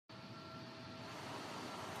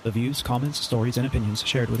The views, comments, stories, and opinions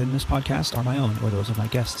shared within this podcast are my own or those of my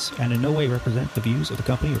guests, and in no way represent the views of the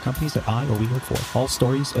company or companies that I or we work for. All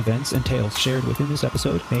stories, events, and tales shared within this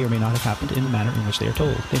episode may or may not have happened in the manner in which they are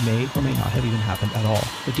told. They may or may not have even happened at all.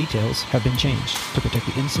 The details have been changed to protect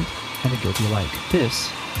the innocent and the guilty alike. This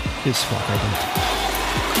is Squawk Ident.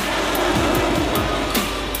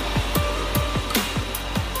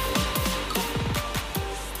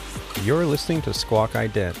 You're listening to Squawk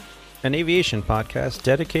Ident, an aviation podcast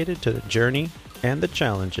dedicated to the journey and the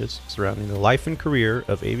challenges surrounding the life and career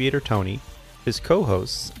of Aviator Tony, his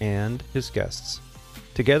co-hosts, and his guests.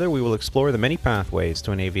 Together we will explore the many pathways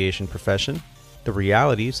to an aviation profession, the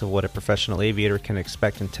realities of what a professional aviator can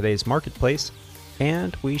expect in today's marketplace,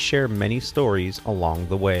 and we share many stories along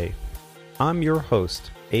the way. I'm your host,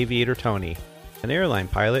 Aviator Tony, an airline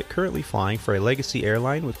pilot currently flying for a legacy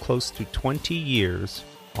airline with close to 20 years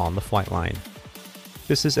on the flight line.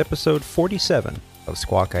 This is episode 47 of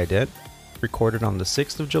Squawk Ident, recorded on the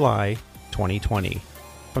 6th of July, 2020,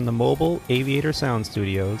 from the Mobile Aviator Sound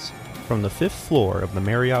Studios, from the 5th floor of the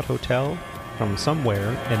Marriott Hotel, from somewhere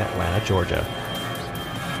in Atlanta, Georgia.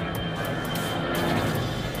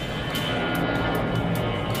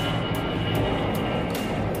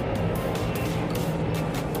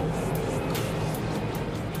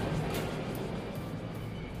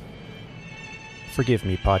 Forgive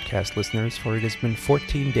me, podcast listeners, for it has been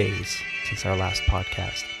 14 days since our last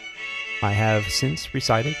podcast. I have since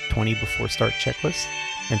recited 20 before start checklists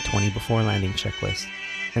and 20 before landing checklists,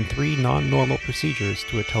 and 3 non-normal procedures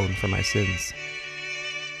to atone for my sins.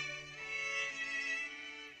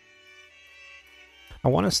 I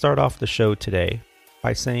want to start off the show today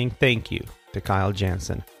by saying thank you to Kyle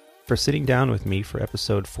Jansen for sitting down with me for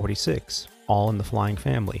episode 46, All in the Flying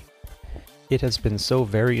Family. It has been so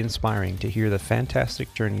very inspiring to hear the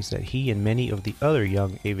fantastic journeys that he and many of the other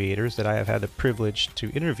young aviators that I have had the privilege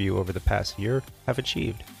to interview over the past year have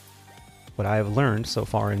achieved. What I have learned so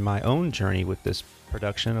far in my own journey with this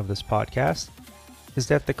production of this podcast is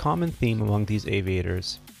that the common theme among these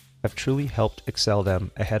aviators have truly helped excel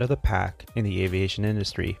them ahead of the pack in the aviation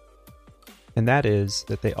industry. And that is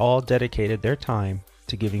that they all dedicated their time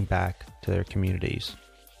to giving back to their communities.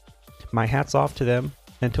 My hat's off to them,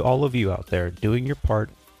 and to all of you out there doing your part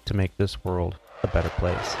to make this world a better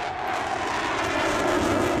place.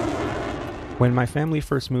 When my family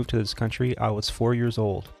first moved to this country, I was 4 years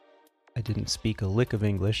old. I didn't speak a lick of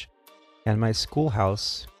English, and my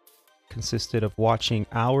schoolhouse consisted of watching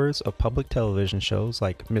hours of public television shows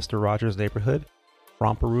like Mr. Rogers' Neighborhood,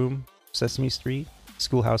 Romper Room, Sesame Street,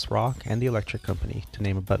 Schoolhouse Rock, and The Electric Company, to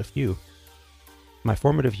name but a few. My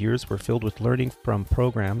formative years were filled with learning from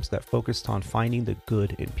programs that focused on finding the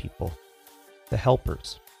good in people, the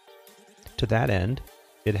helpers. To that end,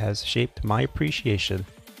 it has shaped my appreciation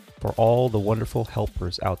for all the wonderful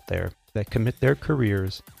helpers out there that commit their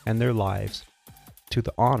careers and their lives to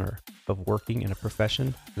the honor of working in a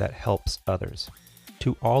profession that helps others.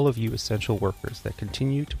 To all of you essential workers that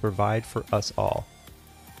continue to provide for us all,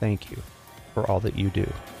 thank you for all that you do.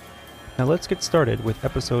 Now let's get started with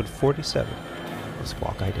episode 47.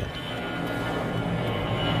 Squawk Ident.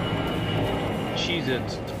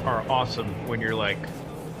 Cheez-Its are awesome when you're like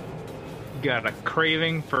got a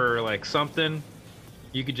craving for like something.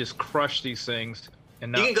 You could just crush these things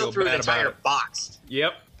and not you can go feel through an bad entire about it. box.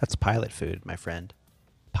 Yep. That's pilot food, my friend.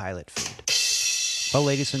 Pilot food. Well,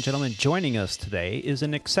 ladies and gentlemen, joining us today is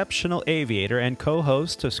an exceptional aviator and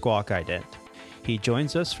co-host to Squawk Ident. He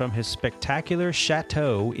joins us from his spectacular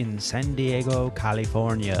chateau in San Diego,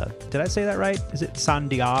 California. Did I say that right? Is it San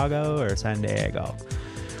Diego or San Diego?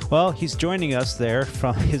 Well, he's joining us there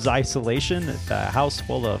from his isolation at a house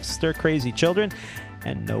full of stir-crazy children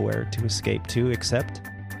and nowhere to escape to except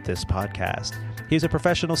this podcast. He's a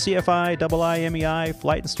professional CFI, IIMEI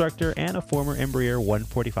flight instructor, and a former Embraer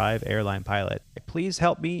 145 airline pilot. Please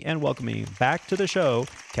help me and welcome me back to the show,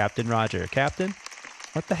 Captain Roger. Captain,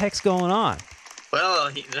 what the heck's going on?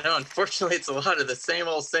 Well, unfortunately, it's a lot of the same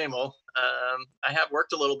old, same old. I have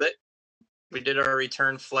worked a little bit. We did our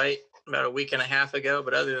return flight about a week and a half ago,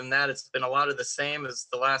 but other than that, it's been a lot of the same as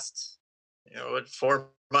the last, 4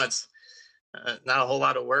 months. Not a whole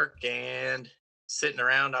lot of work and sitting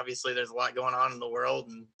around. Obviously, there's a lot going on in the world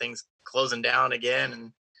and things closing down again,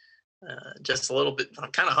 and just a little bit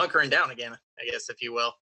kind of hunkering down again, I guess, if you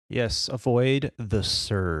will. Yes, avoid the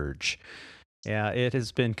surge. Yeah, it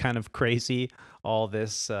has been kind of crazy, all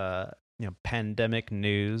this pandemic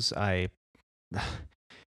news.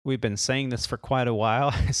 We've been saying this for quite a while.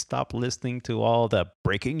 I stopped listening to all the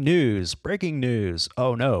breaking news.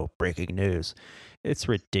 Oh no, breaking news. It's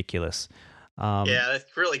ridiculous. Yeah, that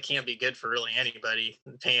really can't be good for really anybody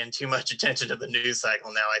paying too much attention to the news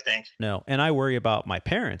cycle now, I think. No, and I worry about my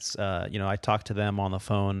parents. I talk to them on the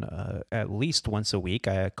phone at least once a week.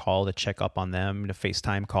 I call to check up on them, to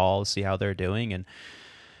FaceTime call, see how they're doing. And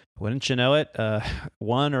wouldn't you know it,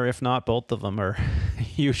 one or if not both of them are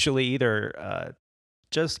usually either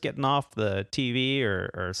just getting off the TV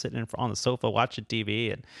or sitting on the sofa watching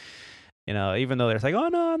TV. And, even though they're like, oh,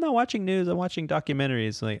 no, I'm not watching news. I'm watching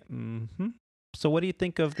documentaries. Like, So what do you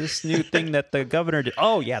think of this new thing that the governor did?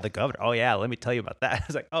 Oh, yeah, the governor. Oh, yeah, let me tell you about that.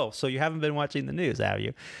 It's like, oh, so you haven't been watching the news, have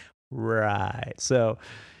you? Right. So,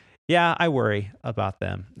 yeah, I worry about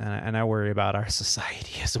them, and I worry about our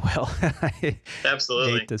society as well. I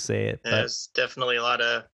Absolutely. hate to say it, but There's definitely a lot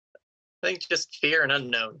of, I think, just fear and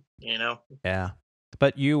unknown, yeah.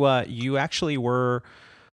 But you actually were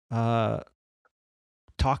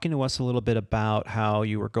talking to us a little bit about how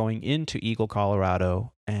you were going into Eagle,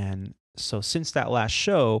 Colorado, and so since that last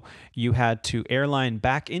show, you had to airline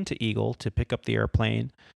back into Eagle to pick up the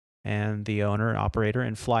airplane and the owner, operator,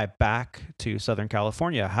 and fly back to Southern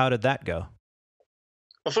California. How did that go?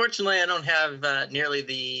 Well, fortunately, I don't have nearly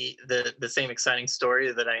the same exciting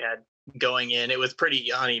story that I had going in. It was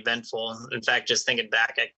pretty uneventful. In fact, just thinking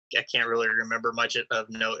back, I can't really remember much of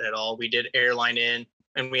note at all. We did airline in,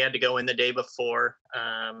 and we had to go in the day before.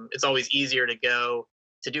 It's always easier to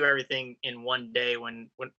do everything in one day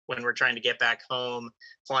when we're trying to get back home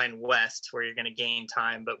flying west, where you're going to gain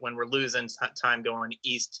time. But when we're losing time going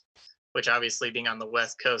east, which obviously being on the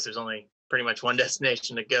west coast, there's only pretty much one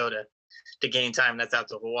destination to go to gain time, that's out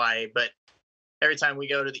to Hawaii. But every time we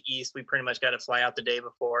go to the east, we pretty much got to fly out the day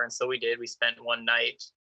before, and so we did. We spent one night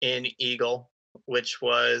in Eagle, which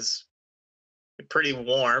was pretty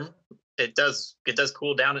warm. It does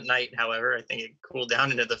cool down at night, however. I think it cooled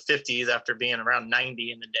down into the 50s after being around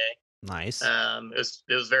 90 in the day. Nice.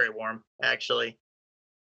 It was very warm, actually.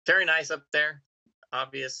 Very nice up there,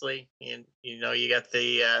 obviously. And you got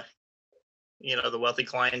the the wealthy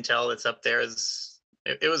clientele that's up there.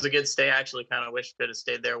 It was a good stay. I actually kind of wish we could have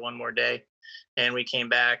stayed there one more day. And we came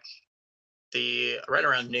back right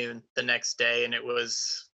around noon the next day, and it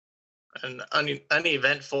was an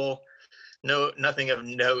uneventful, nothing of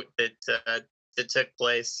note that took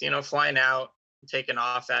place. Flying out, taking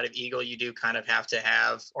off out of Eagle, you do kind of have to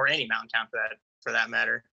have, or any mountain town for that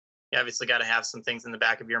matter, you obviously got to have some things in the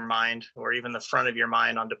back of your mind, or even the front of your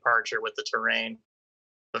mind on departure with the terrain.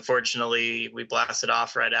 But fortunately, we blasted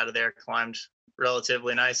off right out of there, climbed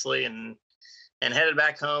relatively nicely, and headed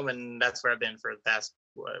back home. And that's where I've been for the past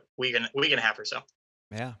week and a half or so.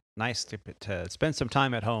 Yeah, nice to spend some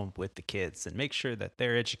time at home with the kids and make sure that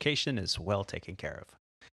their education is well taken care of.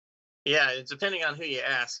 Yeah, depending on who you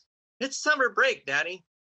ask. It's summer break, Daddy.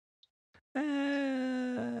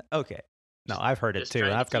 Okay. No, I've heard it too.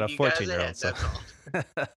 I've got a 14-year-old. So.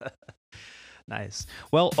 Nice.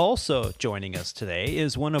 Well, also joining us today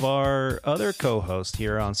is one of our other co-hosts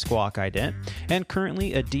here on Squawk Ident, and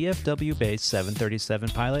currently a DFW-based 737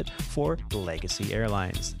 pilot for Legacy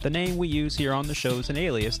Airlines. The name we use here on the show is an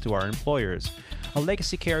alias to our employers, a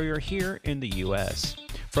legacy carrier here in the U.S.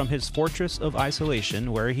 From his fortress of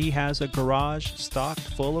isolation, where he has a garage stocked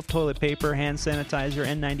full of toilet paper, hand sanitizer,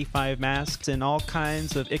 N95 masks, and all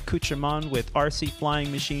kinds of accoutrement with RC flying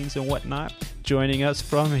machines and whatnot, joining us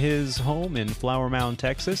from his home in Flower Mound,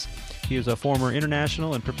 Texas. He is a former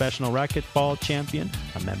international and professional racquetball champion,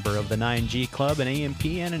 a member of the 9G Club, an AMP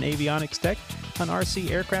and an avionics tech, an RC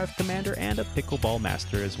aircraft commander, and a pickleball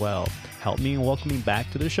master as well. Help me in welcoming back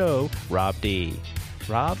to the show, Rob D.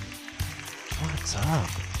 Rob, what's up?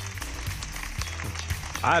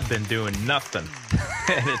 I've been doing nothing,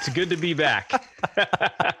 and it's good to be back.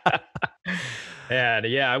 And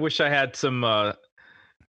yeah, I wish I had some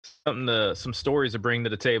stories to bring to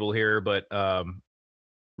the table here, but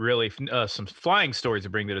really some flying stories to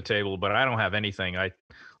bring to the table. But I don't have anything.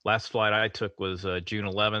 Last flight I took was June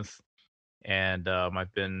 11th, and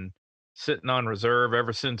I've been sitting on reserve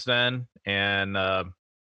ever since then, and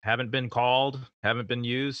haven't been called, haven't been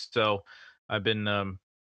used. So I've been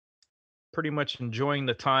pretty much enjoying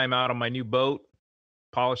the time out on my new boat,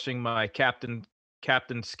 polishing my captain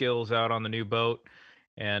skills out on the new boat,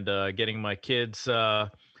 and getting my kids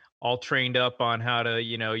all trained up on how to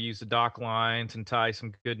use the dock lines and tie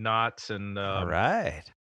some good knots, and All right.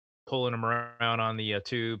 pulling them around on the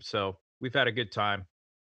tube. So we've had a good time.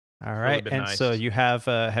 All Really right. been And nice. so you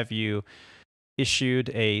have you issued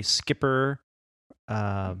a skipper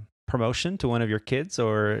promotion to one of your kids,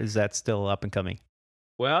 or is that still up and coming?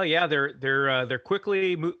 Well, yeah, they're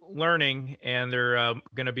quickly learning, and they're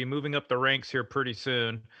going to be moving up the ranks here pretty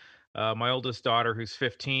soon. My oldest daughter, who's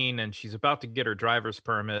 15, and she's about to get her driver's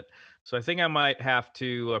permit, So I think I might have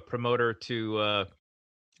to promote her to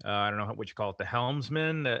I don't know what you call it, the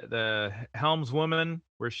helmsman, the helmswoman,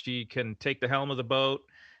 where she can take the helm of the boat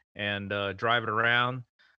and drive it around.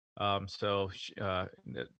 At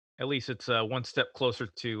least it's one step closer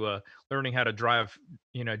to learning how to drive,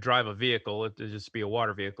 drive a vehicle. It just be a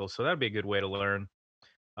water vehicle, so that'd be a good way to learn.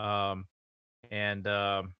 Um,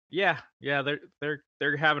 yeah,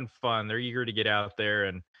 they're having fun. They're eager to get out there,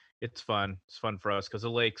 and it's fun. It's fun for us because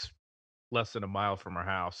the lake's less than a mile from our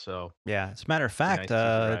house, so Yeah, as a matter of it's a fact, nice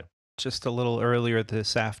easy ride. just a little earlier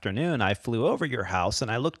this afternoon, I flew over your house and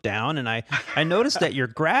I looked down and I noticed that your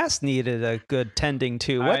grass needed a good tending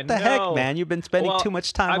to. I What the heck, know. man? You've been spending too Well,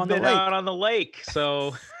 much time I've on the been lake. out on the lake,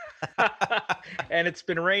 so and it's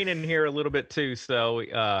been raining here a little bit too. So,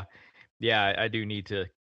 yeah, I do need to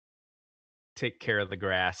take care of the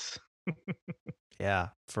grass. Yeah,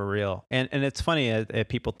 for real. And it's funny,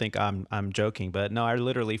 people think I'm joking, but no, I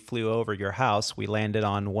literally flew over your house. We landed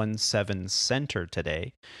on 17 Center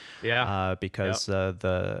today, Yeah. Yep. because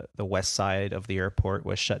the west side of the airport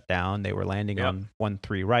was shut down. They were landing Yep. on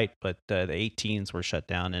 13 right, but the 18s were shut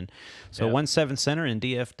down, and so Yep. 17 Center in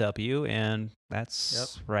DFW, and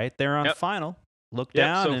that's right there on Yep. final. Look Yep.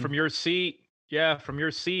 down, So and from your seat,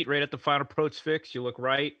 right at the final approach fix, you look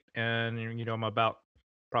right, and I'm about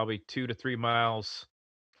probably 2 to 3 miles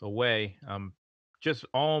away. I'm just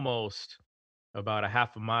almost about a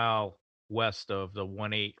half a mile west of the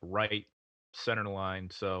 1-8 right center line.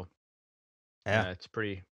 So yeah, it's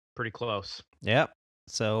pretty close. yep.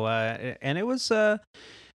 So and it was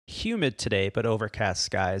humid today, but overcast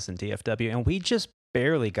skies in DFW, and we just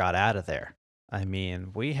barely got out of there. I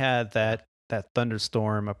mean, we had that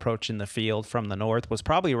thunderstorm approaching the field from the north, was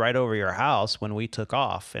probably right over your house when we took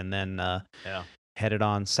off, and then Yeah. headed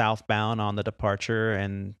on southbound on the departure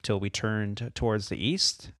until we turned towards the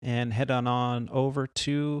east and head on over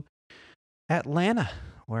to Atlanta,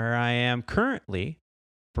 where I am currently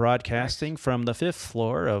broadcasting from the 5th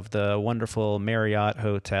floor of the wonderful Marriott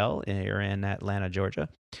Hotel here in Atlanta, Georgia.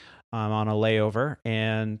 I'm on a layover,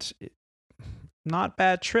 and not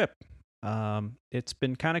bad trip. It's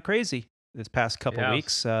been kind of crazy this past couple Yeah.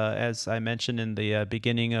 weeks. As I mentioned in the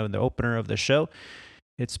beginning of the opener of the show,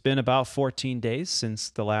 it's been about 14 days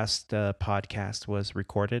since the last podcast was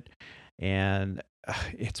recorded, and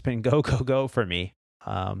it's been go, go, go for me.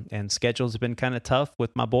 And schedules have been kind of tough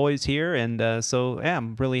with my boys here, and so yeah,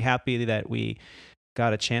 I'm really happy that we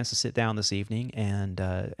got a chance to sit down this evening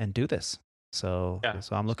and do this. So Yeah.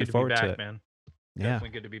 so I'm It's looking good forward to be to back, it. man. Yeah. Definitely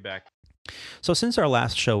good to be back. So since our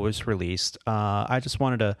last show was released, I just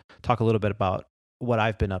wanted to talk a little bit about what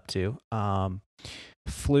I've been up to.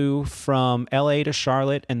 Flew from LA to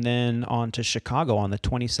Charlotte and then on to Chicago on the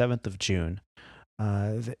 27th of June.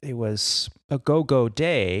 It was a go-go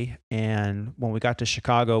day, and when we got to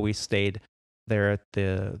Chicago, we stayed there at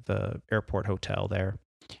the airport hotel there.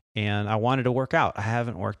 And I wanted to work out. I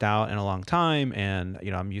haven't worked out in a long time, and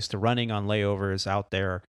I'm used to running on layovers out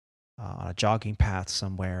there on a jogging path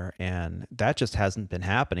somewhere, and that just hasn't been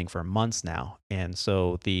happening for months now. And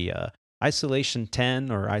so the isolation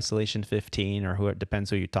 10 or isolation 15, or it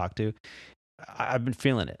depends who you talk to, I've been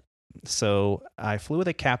feeling it. So I flew with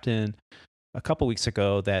a captain a couple weeks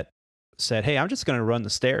ago that said, "Hey, I'm just going to run the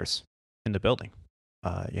stairs in the building.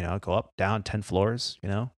 Go up, down 10 floors,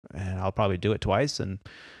 and I'll probably do it twice and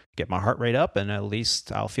get my heart rate up, and at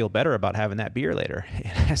least I'll feel better about having that beer later."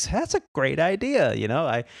 And I said, "That's a great idea."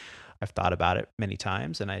 I've thought about it many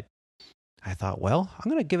times, and I thought, well, I'm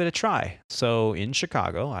going to give it a try. So in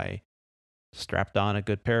Chicago, I strapped on a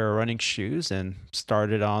good pair of running shoes and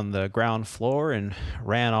started on the ground floor and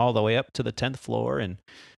ran all the way up to the 10th floor and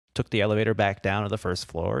took the elevator back down to the first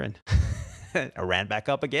floor, and I ran back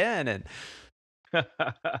up again, and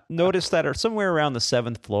noticed that somewhere around the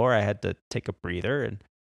 7th floor, I had to take a breather, and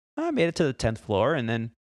I made it to the 10th floor, and then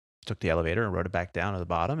took the elevator and rode it back down to the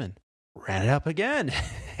bottom and ran it up again.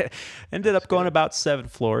 Ended up going about 7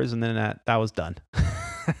 floors, and then that was done.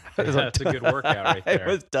 That's a good workout right there.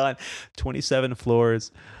 It was done. 27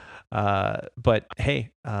 floors. But hey,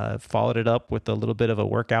 followed it up with a little bit of a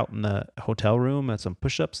workout in the hotel room and some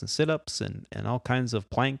push-ups and sit-ups and all kinds of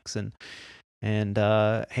planks. And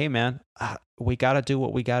hey, man, we got to do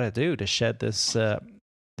what we got to do to shed this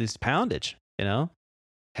poundage,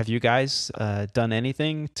 Have you guys done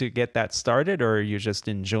anything to get that started, or are you just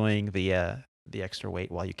enjoying the extra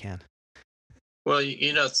weight while you can? Well,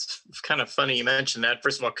 it's kind of funny you mentioned that.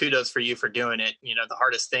 First of all, kudos for you for doing it. The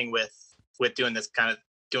hardest thing with doing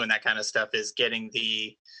that kind of stuff is getting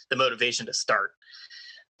the motivation to start.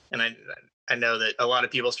 And I know that a lot of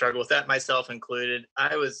people struggle with that, myself included.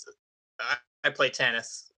 I play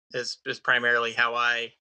tennis. Is primarily how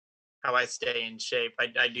I how I stay in shape.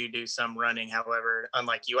 I do some running. However,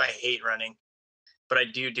 unlike you, I hate running, but I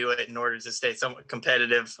do it in order to stay somewhat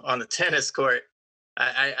competitive on the tennis court.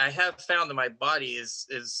 I have found that my body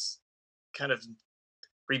is kind of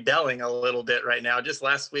rebelling a little bit right now. Just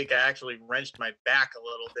last week, I actually wrenched my back a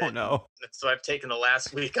little bit. Oh no! So I've taken the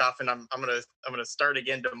last week off, and I'm gonna start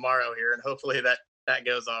again tomorrow here, and hopefully that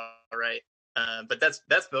goes all right. But that's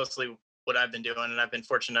mostly what I've been doing, and I've been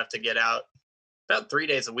fortunate enough to get out about 3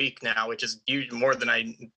 days a week now, which is more than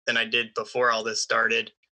I did before all this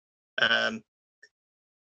started. But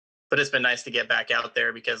it's been nice to get back out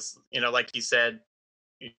there because, like you said,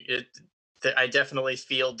 I definitely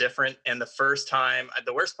feel different. And the worst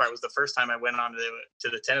part was the first time I went on to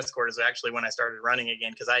the tennis court is actually when I started running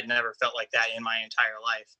again, because I'd never felt like that in my entire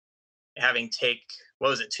life. Having what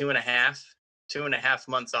was it, 2.5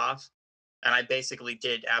 months off. And I basically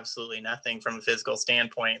did absolutely nothing from a physical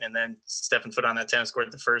standpoint. And then stepping foot on that tennis court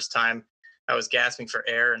the first time, I was gasping for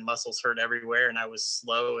air and muscles hurt everywhere. And I was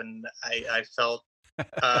slow, and I felt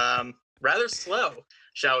rather slow,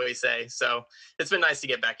 shall we say. So it's been nice to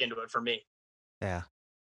get back into it for me. Yeah.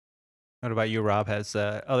 What about you, Rob? Has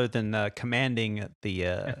other than commanding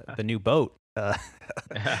the new boat?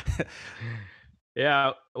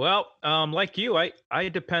 Yeah. Well, like you, I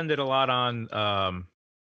depended a lot on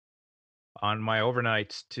my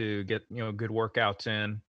overnights to get good workouts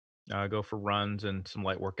in. Go for runs and some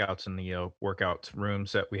light workouts in the workout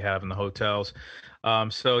rooms that we have in the hotels.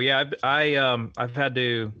 So yeah, I've had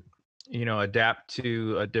to adapt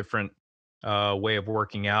to a different way of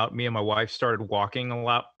working out. Me and my wife started walking a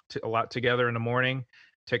lot together in the morning.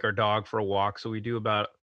 Take our dog for a walk. So we do about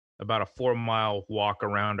a 4-mile walk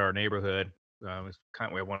around our neighborhood. It's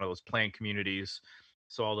we have one of those planned communities,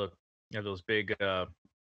 so all the those big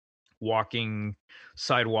walking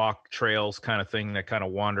sidewalk trails kind of thing that kind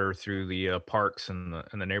of wander through the parks and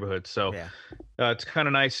the neighborhood. So Yeah. It's kind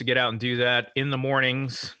of nice to get out and do that in the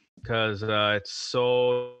mornings because it's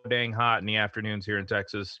so dang hot in the afternoons here in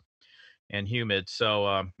Texas and humid.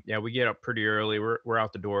 So yeah, we get up pretty early. We're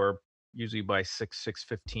out the door usually by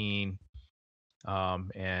 6:15,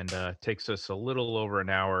 and takes us a little over an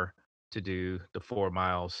hour to do the 4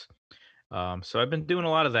 miles. So I've been doing a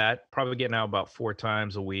lot of that, probably getting out about 4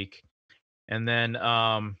 times a week. And then,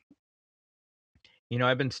 I've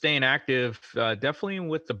been staying active, definitely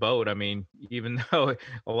with the boat. I mean, even though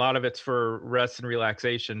a lot of it's for rest and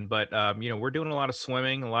relaxation, but, we're doing a lot of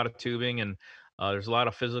swimming, a lot of tubing, and there's a lot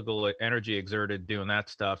of physical energy exerted doing that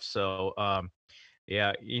stuff. So,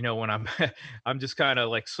 yeah, when I'm I'm just kind of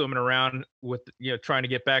like swimming around with, trying to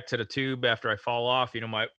get back to the tube after I fall off,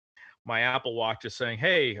 my Apple Watch is saying,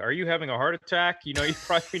 "Hey, are you having a heart attack? You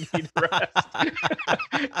probably need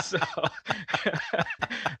rest."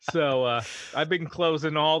 So I've been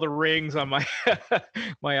closing all the rings on my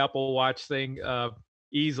my Apple Watch thing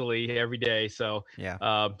easily every day. So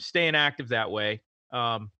Yeah. staying active that way.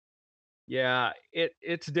 Yeah,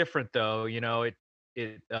 it's different though.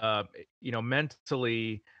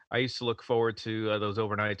 Mentally, I used to look forward to those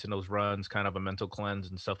overnights and those runs, kind of a mental cleanse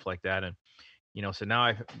and stuff like that. And so now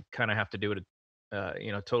I kind of have to do it,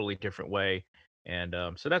 totally different way. And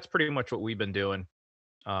so that's pretty much what we've been doing,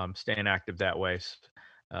 staying active that way.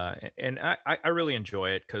 And I really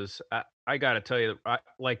enjoy it because I got to tell you,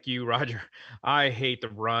 like you, Roger, I hate the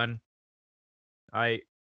run. I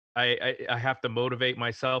have to motivate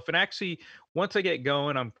myself. And actually, once I get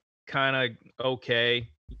going, I'm kind of okay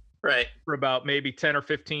Right. for about maybe 10 or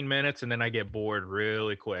 15 minutes, and then I get bored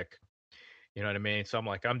really quick. You know what I mean? So I'm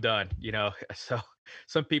like, I'm done, So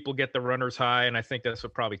some people get the runner's high, and I think that's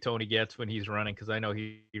what probably Tony gets when he's running, because I know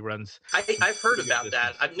he runs. I've heard about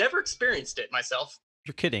that. I've never experienced it myself.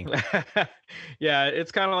 You're kidding. Yeah,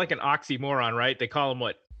 it's kind of like an oxymoron, right? They call them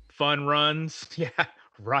what? Fun runs? Yeah,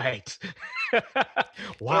 right.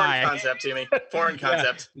 Why? Foreign concept to me. Foreign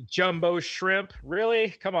concept. Yeah. Jumbo shrimp? Really?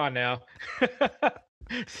 Come on now.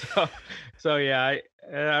 So yeah,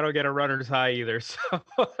 I don't get a runner's high either.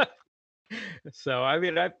 So I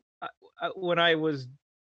mean, I when I was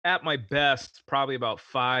at my best, probably about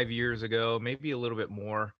 5 years ago, maybe a little bit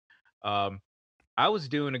more, I was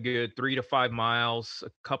doing a good 3 to 5 miles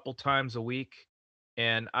a couple times a week,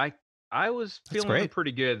 and I was That's feeling great.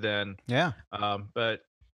 pretty good then. Yeah. But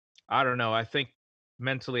I don't know. I think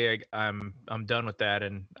mentally, I'm done with that,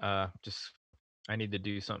 and just I need to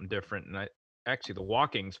do something different. And actually the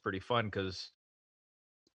walking's pretty fun because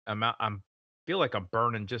I'm feel like I'm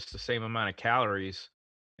burning just the same amount of calories,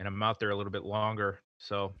 and I'm out there a little bit longer.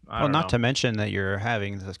 So I Well, don't not know. to mention that you're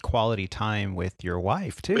having this quality time with your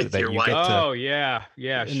wife too. With That your you wife. get to, Oh yeah,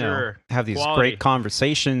 sure. have these Quality. great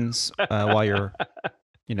conversations while you're,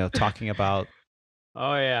 talking about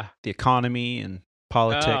Oh yeah. the economy and Oh,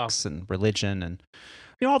 politics and religion and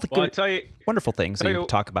all the well, I good, tell you, wonderful things that tell you you,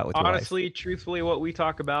 talk about with your wife. honestly, truthfully, what we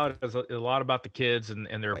talk about is a lot about the kids and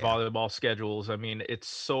their Oh yeah. volleyball schedules. I mean, it's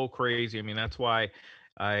so crazy. I mean, that's why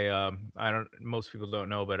I don't most people don't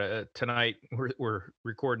know, but tonight we're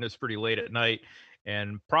recording this pretty late at night,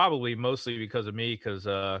 and probably mostly because of me, because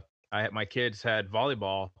my kids had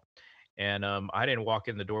volleyball, and I didn't walk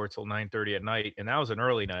in the door till 9:30 at night, and that was an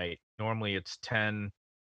early night. Normally it's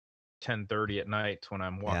 10:30 at night when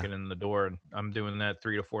I'm Yeah. walking in the door, and I'm doing that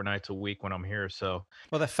 3 to 4 nights a week when I'm here, so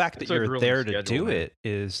Well, the fact that it's a you're grueling there to schedule, do man. it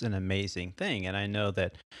is an amazing thing. And I know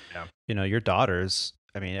that, Yeah. your daughters,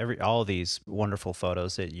 I mean, all these wonderful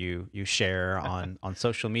photos that you share on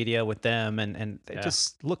social media with them, and they Yeah,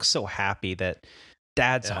 just look so happy that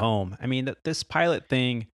dad's yeah, home. I mean, this pilot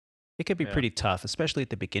thing, it could be yeah. pretty tough, especially at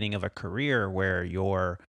the beginning of a career where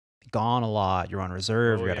you're gone a lot, you're on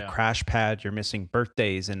reserve, Oh, you're at a yeah. crash pad, you're missing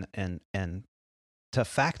birthdays, and the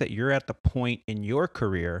fact that you're at the point in your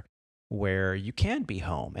career where you can be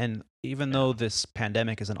home. And even Yeah. though this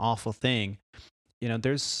pandemic is an awful thing,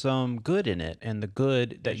 there's some good in it. And the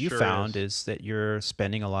good that It you sure found is. is that you're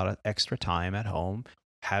spending a lot of extra time at home,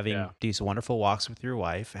 having Yeah. these wonderful walks with your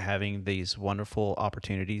wife, having these wonderful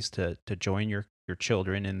opportunities to join your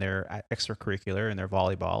children in their extracurricular and their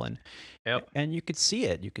volleyball. Yep. And you could see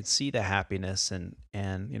it. You could see the happiness and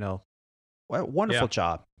wonderful Yeah.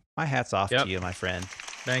 job. My hat's off to Yep. you, my friend.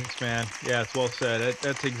 Thanks, man. Yeah, it's well said.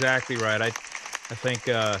 That's exactly right. I think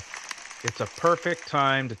it's a perfect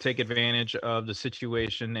time to take advantage of the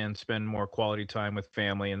situation and spend more quality time with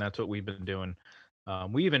family, and that's what we've been doing.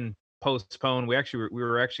 We even postponed. We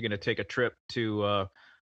were actually going to take a trip to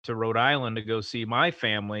Rhode Island to go see my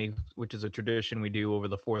family, which is a tradition we do over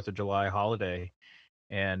the 4th of July holiday,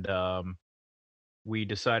 and we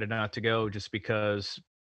decided not to go just because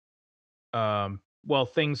well,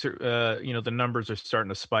 things are, the numbers are starting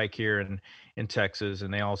to spike here in Texas,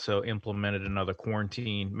 and they also implemented another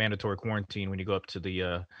mandatory quarantine when you go up to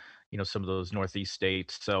the, some of those Northeast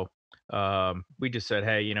states. So we just said,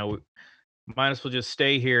 hey, might as well just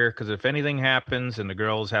stay here because if anything happens and the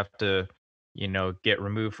girls have to, get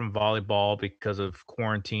removed from volleyball because of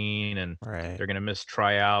quarantine and Right. they're going to miss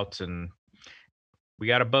tryouts and we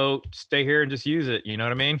got a boat, stay here and just use it. You know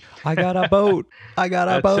what I mean? I got a boat. I got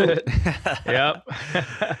a That's boat. it.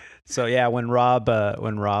 Yep. So yeah, when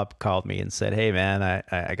Rob called me and said, "Hey man,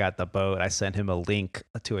 I got the boat," I sent him a link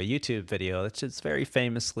to a YouTube video that's just very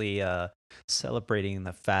famously celebrating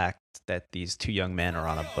the fact that these two young men are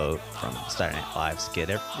on a boat from Saturday Night Live skit.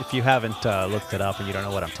 If you haven't looked it up and you don't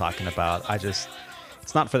know what I'm talking about,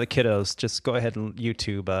 it's not for the kiddos. Just go ahead and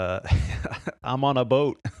YouTube I'm on a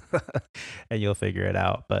boat and you'll figure it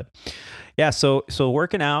out. But yeah, so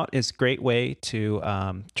working out is a great way to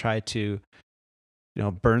try to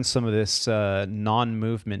burn some of this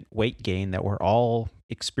non-movement weight gain that we're all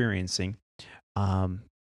experiencing. Um,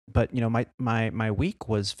 but my week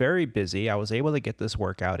was very busy. I was able to get this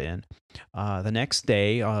workout in. The next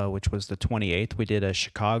day, which was the 28th, we did a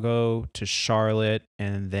Chicago to Charlotte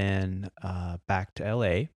and then back to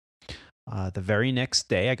LA. The very next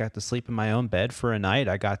day, I got to sleep in my own bed for a night.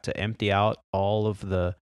 I got to empty out all of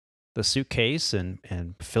the suitcase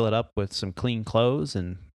and fill it up with some clean clothes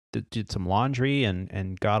and did some laundry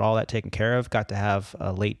and got all that taken care of. Got to have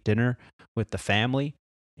a late dinner with the family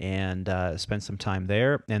and spent some time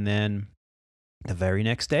there. And then the very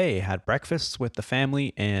next day, had breakfast with the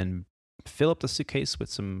family and fill up the suitcase with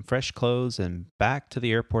some fresh clothes and back to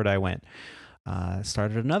the airport I went.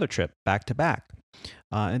 Started another trip back to back.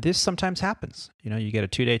 And this sometimes happens. You get a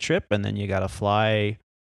 2-day trip and then you got to fly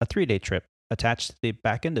a 3-day trip attached to the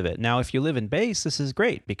back end of it. Now, if you live in base, this is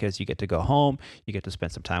great because you get to go home, you get to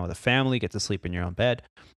spend some time with the family, get to sleep in your own bed.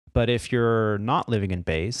 But if you're not living in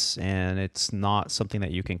base and it's not something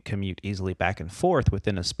that you can commute easily back and forth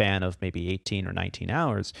within a span of maybe 18 or 19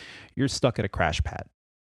 hours, you're stuck at a crash pad.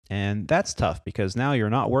 And that's tough because now you're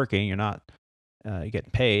not working, you're not you're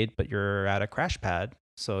getting paid, but you're at a crash pad.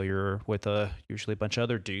 So you're with usually a bunch of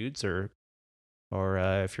other dudes or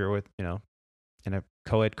if you're with, in a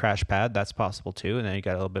co-ed crash pad, that's possible too. And then you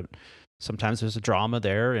got a little bit, sometimes there's a drama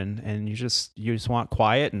there and you just want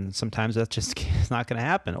quiet. And sometimes that's just it's not going to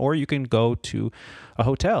happen. Or you can go to a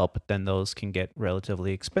hotel, but then those can get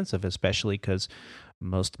relatively expensive, especially because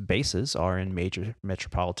most bases are in major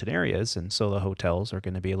metropolitan areas. And so the hotels are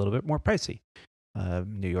going to be a little bit more pricey.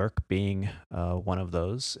 New York being one of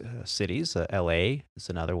those cities. LA is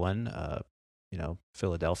another one.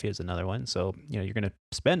 Philadelphia is another one. So, you're going to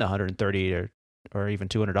spend $130 or even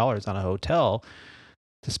 $200 on a hotel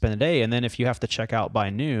to spend a day. And then if you have to check out by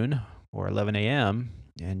noon or 11 a.m.,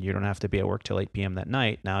 and you don't have to be at work till 8 p.m. that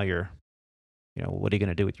night. Now what are you going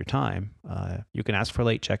to do with your time? You can ask for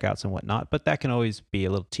late checkouts and whatnot, but that can always be a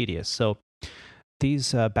little tedious. So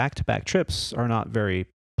these back-to-back trips are not very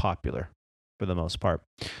popular for the most part.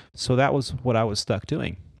 So that was what I was stuck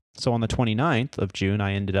doing. So on the 29th of June,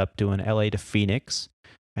 I ended up doing LA to Phoenix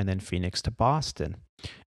and then Phoenix to Boston.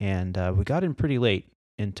 And we got in pretty late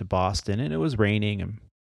into Boston, and it was raining.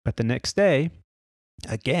 But the next day,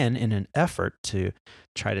 again, in an effort to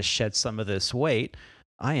try to shed some of this weight,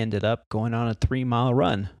 I ended up going on a 3-mile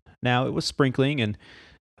run. Now, it was sprinkling,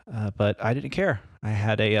 but I didn't care. I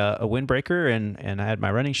had a windbreaker, and I had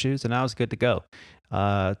my running shoes, and I was good to go.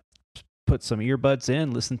 Put some earbuds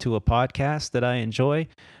in, listened to a podcast that I enjoy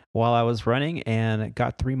while I was running, and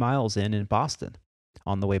got 3 miles in Boston.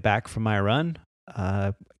 On the way back from my run,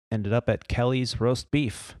 ended up at Kelly's Roast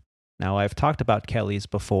Beef. Now, I've talked about Kelly's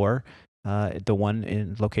before, the one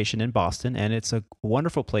in location in Boston, and it's a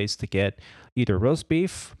wonderful place to get either roast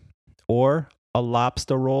beef or a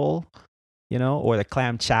lobster roll, or the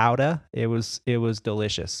clam chowder. It was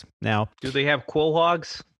delicious. Now, do they have quail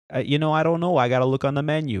hogs? I don't know. I got to look on the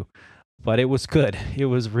menu, but it was good. It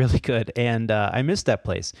was really good, and I missed that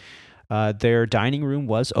place. Their dining room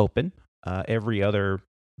was open. Every other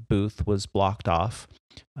booth was blocked off.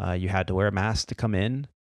 You had to wear a mask to come in.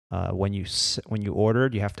 When you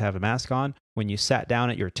ordered, you have to have a mask on. When you sat down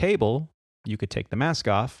at your table, you could take the mask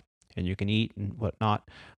off and you can eat and whatnot.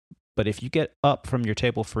 But if you get up from your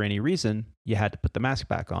table for any reason, you had to put the mask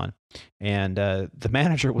back on. And the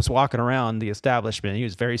manager was walking around the establishment. He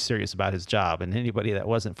was very serious about his job, and anybody that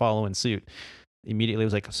wasn't following suit immediately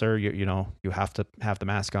was like, "Sir, you have to have the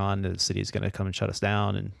mask on. The city's going to come and shut us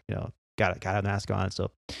down, and got to have the mask on."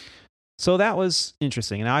 So that was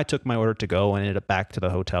interesting. And I took my order to go and ended up back to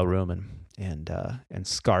the hotel room and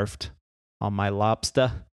scarfed on my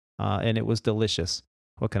lobster, and it was delicious.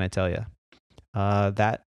 What can I tell you?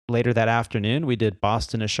 Later that afternoon, we did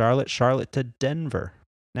Boston to Charlotte, Charlotte to Denver.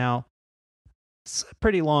 Now, it's a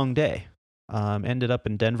pretty long day. Ended up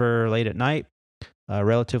in Denver late at night,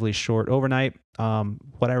 relatively short overnight.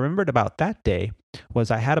 What I remembered about that day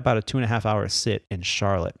was I had about a 2.5-hour sit in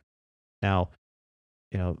Charlotte. Now,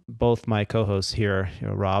 both my co-hosts here,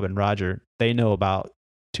 Rob and Roger, they know about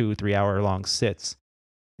 2-3 hour long sits.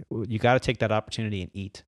 You got to take that opportunity and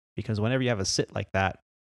eat, because whenever you have a sit like that,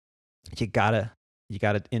 you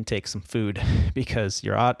gotta intake some food, because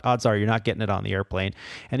your odds are you're not getting it on the airplane,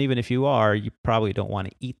 and even if you are, you probably don't want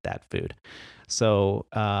to eat that food. So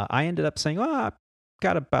I ended up saying, I've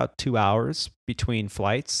got about 2 hours between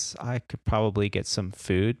flights. I could probably get some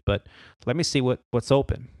food, but let me see what's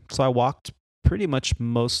open. So I walked pretty much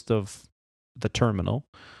most of the terminal.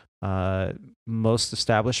 Most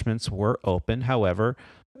establishments were open. However,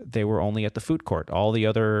 they were only at the food court. All the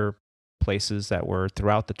other places that were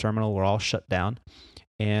throughout the terminal were all shut down.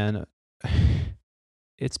 And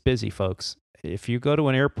it's busy, folks. If you go to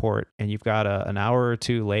an airport and you've got an hour or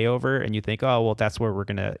two layover and you think, oh, well, that's where we're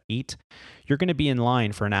going to eat, you're going to be in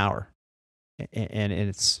line for an hour. And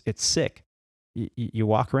it's sick. You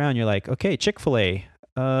walk around, you're like, okay, Chick-fil-A,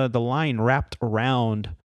 the line wrapped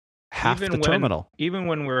around half the terminal. Even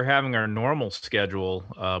when we're having our normal schedule,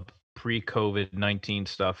 pre-COVID-19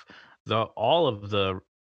 stuff, all of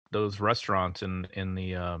those restaurants in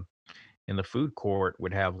the food court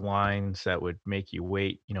would have lines that would make you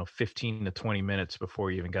wait, 15 to 20 minutes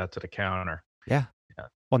before you even got to the counter. Yeah.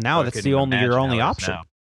 Well, now So I that's couldn't your imagine only how it is option. now.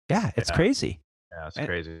 Yeah, it's Yeah. crazy. Yeah, it's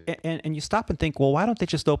crazy. And you stop and think, well, why don't they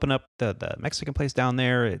just open up the Mexican place down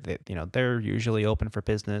there? They're usually open for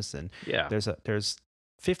business, and Yeah. there's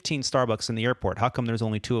 15 Starbucks in the airport. How come there's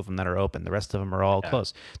only 2 of them that are open? The rest of them are all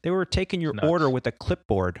closed. They were taking your Nuts. order with a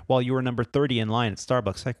clipboard while you were number 30 in line at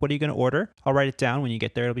Starbucks. Like, what are you going to order? I'll write it down. When you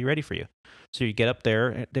get there, it'll be ready for you. So you get up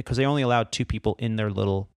there, because they only allowed 2 people in their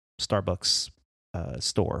little Starbucks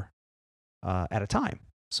store at a time.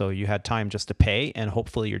 So you had time just to pay, and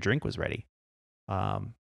hopefully your drink was ready.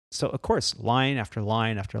 So of course, line after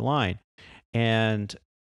line after line. And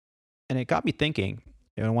it got me thinking,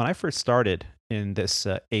 when I first started in this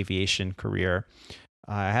aviation career,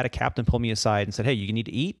 I had a captain pull me aside and said, hey, you need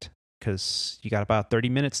to eat, because you got about 30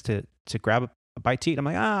 minutes to grab a bite to eat. I'm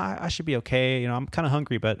like, I should be okay. I'm kind of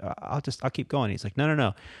hungry, but I'll keep going. He's like,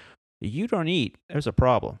 no. You don't eat, there's a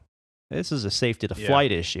problem. This is a safety to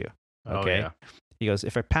flight issue. Okay. Oh, yeah. He goes,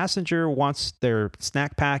 if a passenger wants their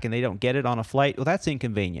snack pack and they don't get it on a flight, well, that's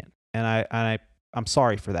inconvenient. And I'm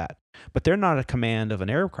sorry for that. But they're not at command of an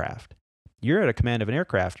aircraft. You're at a command of an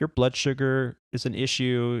aircraft. Your blood sugar is an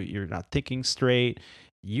issue. You're not thinking straight.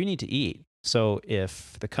 You need to eat. So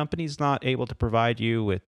if the company's not able to provide you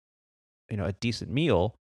with, a decent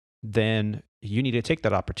meal, then you need to take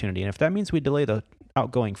that opportunity. And if that means we delay the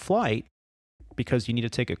outgoing flight because you need to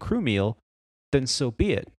take a crew meal, then so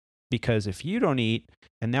be it. Because if you don't eat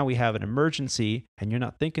and now we have an emergency and you're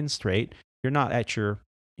not thinking straight, you're not at your,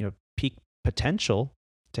 peak potential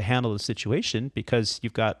to handle the situation because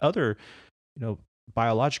you've got other,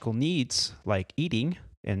 biological needs like eating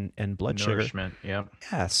and blood sugar. Nourishment, yeah.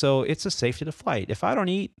 Yeah, so it's a safety to flight. If I don't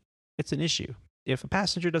eat, it's an issue. If a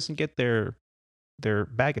passenger doesn't get their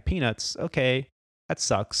bag of peanuts, okay, that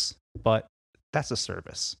sucks, but that's a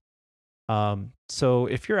service. So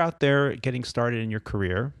if you're out there getting started in your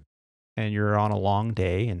career and you're on a long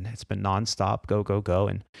day and it's been nonstop, go, go, go,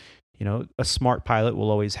 and a smart pilot will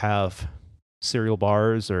always have cereal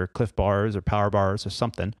bars or Cliff bars or power bars or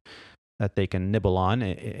something that they can nibble on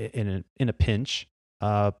in a pinch.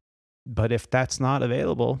 But if that's not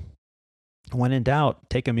available, when in doubt,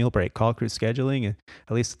 take a meal break, call crew scheduling.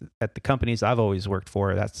 At least at the companies I've always worked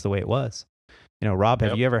for, that's the way it was. Rob,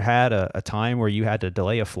 have you ever had a time where you had to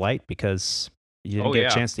delay a flight because you didn't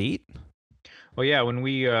get a chance to eat? Well, yeah, when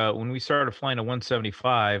we started flying a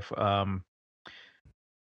 175,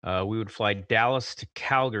 we would fly Dallas to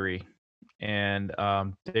Calgary, and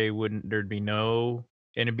there'd be no,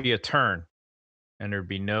 and it'd be a turn, and there'd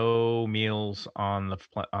be no meals on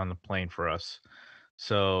the plane for us.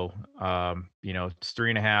 So, it's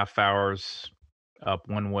 3.5 hours up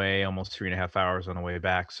one way, almost 3.5 hours on the way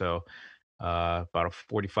back. So, about a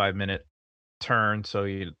 45-minute turn. So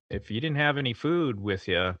if you didn't have any food with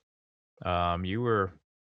you, you were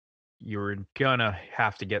gonna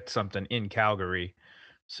have to get something in Calgary.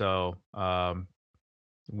 So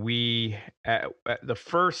we at the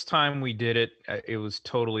first time we did it, it was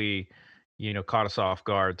totally, caught us off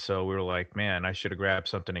guard. So we were like, man, I should have grabbed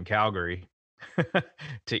something in Calgary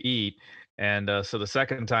to eat. And so the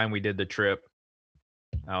second time we did the trip,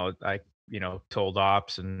 I told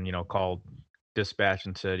ops and called dispatch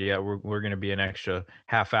and said, yeah, we're going to be an extra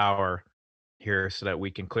half hour here so that we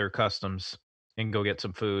can clear customs and go get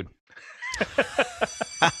some food.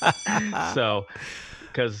 So,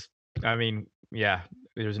 because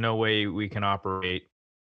there's no way we can operate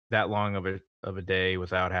that long of a day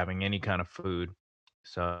without having any kind of food.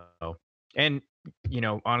 So, and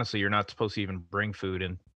honestly, you're not supposed to even bring food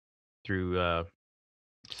in through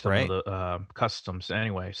some of the customs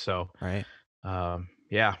anyway. So, right.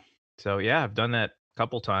 Yeah. So yeah, I've done that a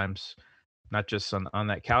couple times, not just on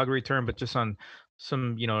that Calgary turn, but just on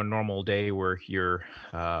some, a normal day where you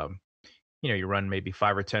run maybe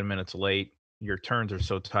 5 or 10 minutes late. Your turns are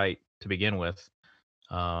so tight to begin with,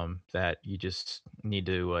 that you just need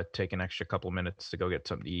to take an extra couple minutes to go get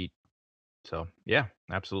something to eat. So yeah,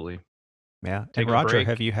 absolutely. Yeah. Take And a Roger, break.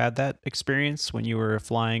 have you had that experience when you were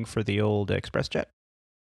flying for the old ExpressJet?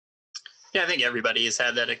 Yeah, I think everybody has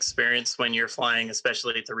had that experience when you're flying,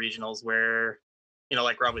 especially at the regionals where,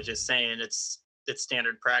 like Rob was just saying, it's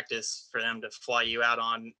standard practice for them to fly you out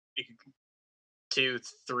on 2,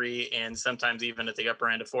 3, and sometimes even at the upper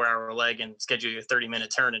end, a 4-hour leg and schedule you a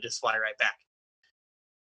 30-minute turn and just fly right back.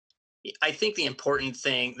 I think the important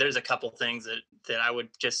thing, there's a couple things that I would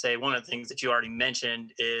just say. One of the things that you already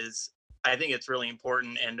mentioned is I think it's really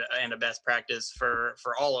important and a best practice for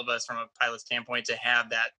all of us from a pilot standpoint to have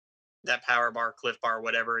that power bar, Cliff bar,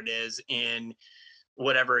 whatever it is, in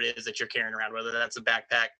whatever it is that you're carrying around, whether that's a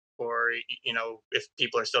backpack or, if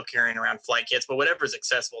people are still carrying around flight kits, but whatever is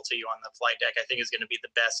accessible to you on the flight deck, I think is going to be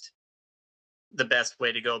the best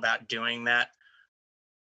way to go about doing that.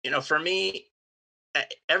 For me,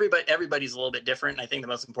 everybody's a little bit different. And I think the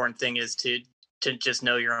most important thing is to just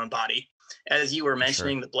know your own body. As you were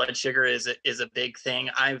mentioning, the blood sugar is a big thing.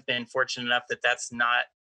 I've been fortunate enough that that's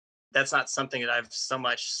not something that I've so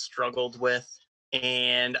much struggled with.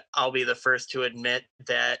 And I'll be the first to admit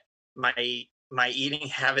that my eating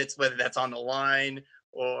habits, whether that's on the line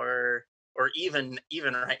or even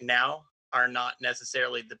right now, are not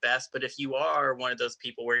necessarily the best. But if you are one of those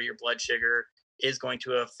people where your blood sugar is going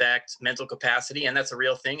to affect mental capacity, and that's a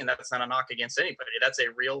real thing, and that's not a knock against anybody. That's a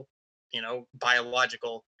real,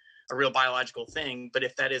 biological thing. But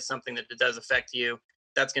if that is something that does affect you,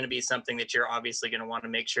 that's going to be something that you're obviously going to want to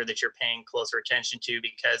make sure that you're paying closer attention to,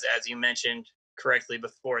 because as you mentioned correctly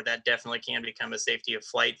before, that definitely can become a safety of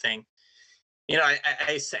flight thing. I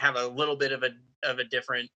have a little bit of a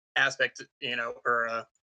different aspect, or a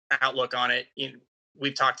outlook on it.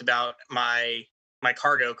 We've talked about my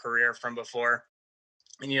cargo career from before.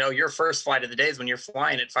 And your first flight of the day is when you're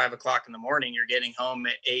flying at 5 o'clock in the morning. You're getting home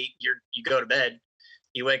at 8. You go to bed.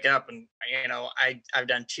 You wake up, and I've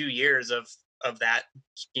done 2 years of that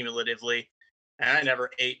cumulatively, and I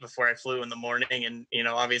never ate before I flew in the morning. And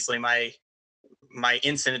obviously my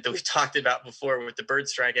incident that we talked about before with the bird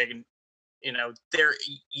strike, there,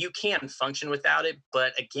 you can function without it,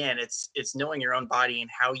 but again, it's knowing your own body and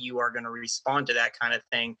how you are going to respond to that kind of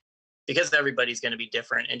thing, because everybody's going to be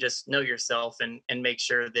different. And just know yourself and make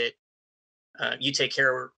sure that you take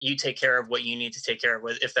care of what you need to take care of.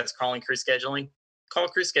 If that's calling crew scheduling, call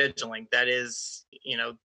crew scheduling. That is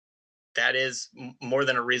more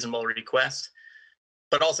than a reasonable request.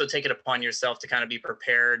 But also take it upon yourself to kind of be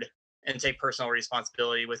prepared and take personal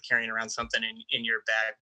responsibility with carrying around something in your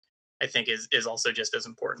bag. I think is also just as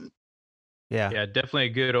important. Yeah, definitely a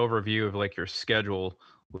good overview of like your schedule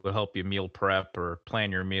will help you meal prep or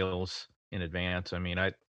plan your meals in advance. I mean,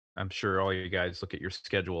 I'm sure all you guys look at your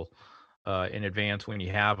schedule in advance when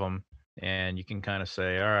you have them, and you can kind of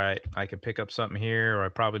say, all right, I can pick up something here, or I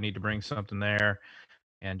probably need to bring something there,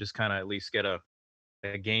 and just kind of at least get a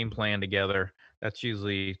game plan together. That's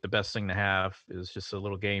usually the best thing to have, is just a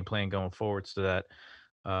little game plan going forward, so that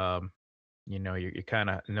you kind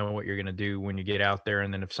of know what you're going to do when you get out there,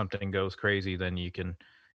 and then if something goes crazy, then you can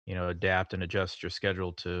adapt and adjust your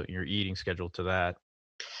schedule to your eating schedule to that.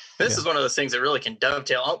 This is one of those things that really can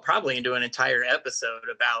dovetail probably into an entire episode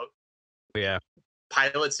about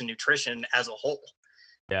pilots and nutrition as a whole.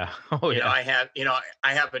 Yeah. I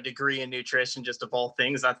have a degree in nutrition, just of all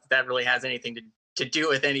things. Not that really has anything to do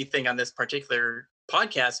with anything on this particular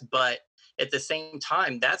podcast, but at the same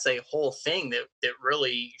time, that's a whole thing that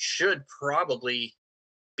really should probably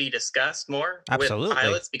be discussed more with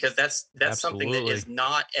pilots, because that's something that is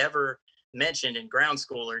not ever mentioned in ground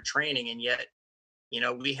school or training. And yet,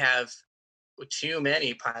 we have too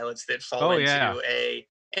many pilots that fall into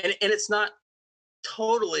and it's not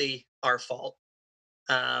totally our fault.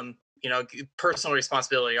 Personal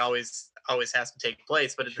responsibility always has to take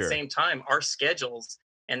place, but at the same time, our schedules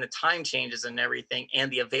and the time changes and everything, and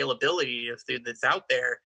the availability of food that's out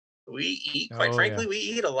there, we eat, we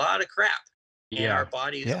eat a lot of crap. And our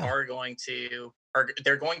bodies they're going to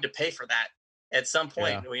pay for that at some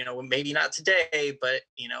point. Maybe not today, but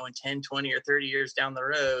in 10, 20 or 30 years down the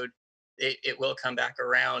road, it will come back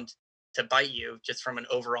around to bite you, just from an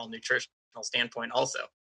overall nutritional standpoint. Also,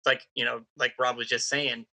 like Rob was just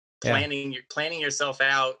saying, planning yourself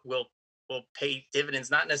out will pay dividends,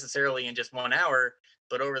 not necessarily in just 1 hour,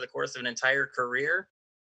 but over the course of an entire career.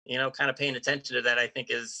 Kind of paying attention to that, I think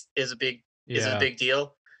is a big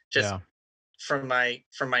deal. Just from my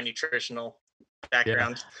nutritional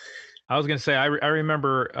background. I was gonna say, I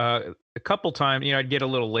remember a couple times, I'd get a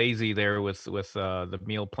little lazy there with the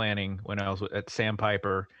meal planning when I was at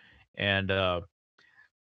Sandpiper, and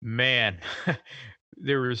man,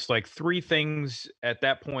 there was like 3 things at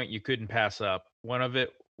that point you couldn't pass up. One of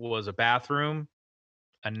it was a bathroom,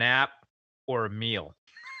 a nap, or a meal.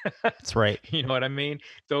 That's right. You know what I mean?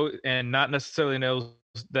 And not necessarily knows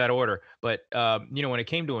that order, but when it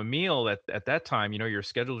came to a meal at that time, your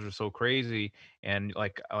schedules are so crazy, and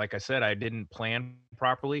like I said, I didn't plan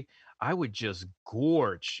properly. I would just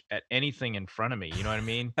gorge at anything in front of me. You know what I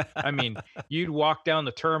mean? I mean, you'd walk down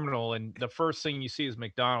the terminal and the first thing you see is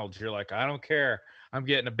McDonald's. You're like, I don't care. I'm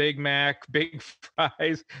getting a Big Mac, big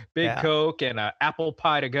fries, big Coke, and an apple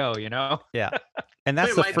pie to go, Yeah. And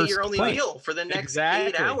that's the first be your only meal for the next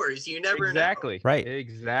 8 hours. You never know. Right.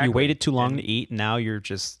 Exactly. You waited too long to eat. Now you're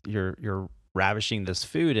ravishing this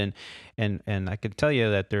food, and I can tell you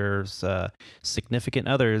that there's significant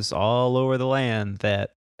others all over the land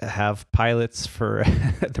that have pilots for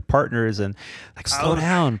their partners, and like, slow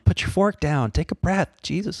down, put your fork down, take a breath.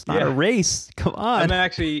 Jesus, not a race. Come on. I'm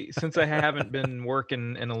actually, since I haven't been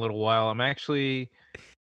working in a little while, I'm actually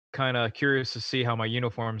kind of curious to see how my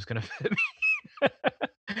uniform is going to fit me.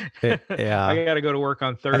 I got to go to work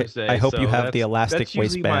on Thursday. I hope you have the elastic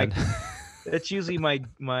waistband. That's usually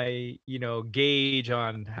my gauge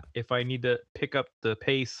on if I need to pick up the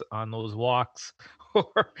pace on those walks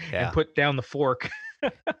and put down the fork.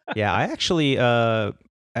 I actually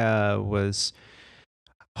was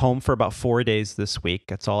home for about 4 days this week.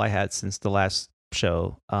 That's all I had since the last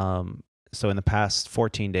show. So in the past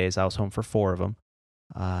 14 days, I was home for 4 of them.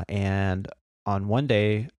 And on one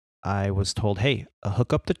day, I was told, "Hey,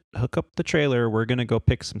 hook up the trailer. We're gonna go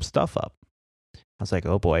pick some stuff up." I was like,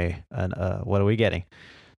 "Oh boy, and what are we getting?"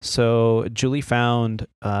 So Julie found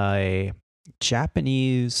a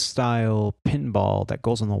Japanese style pinball that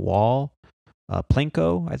goes on the wall.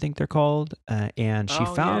 Plinko, I think they're called, and she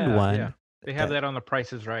found one. Yeah. They have that on The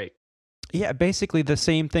Price is Right. Yeah, basically the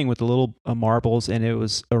same thing with the little marbles, and it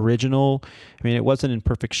was original. I mean, it wasn't in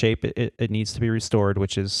perfect shape. It needs to be restored,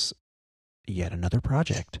 which is yet another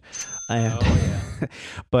project. And Oh,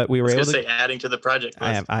 but we I were was able gonna to. say adding to the project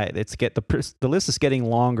I list. am. The list is getting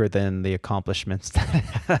longer than the accomplishments.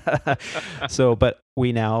 So, but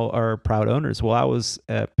we now are proud owners. Well, I was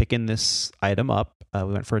picking this item up. We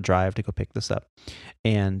went for a drive to go pick this up,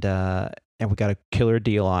 and we got a killer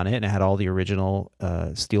deal on it. And it had all the original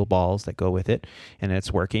steel balls that go with it, and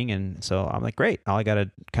it's working. And so I'm like, great. All I got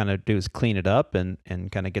to kind of do is clean it up and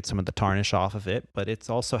kind of get some of the tarnish off of it. But it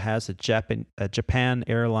also has a Japan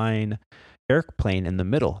airline airplane in the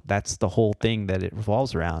middle. That's the whole thing that it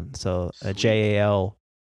revolves around. So a Sweet. JAL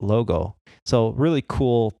logo. So really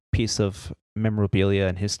cool piece of memorabilia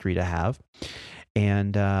and history to have.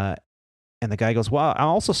 And the guy goes, "Wow, I'm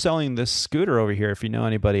also selling this scooter over here. If you know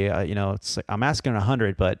anybody, it's like, I'm asking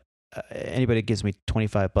 100, but anybody gives me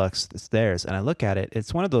 $25, it's theirs." And I look at it.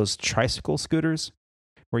 It's one of those tricycle scooters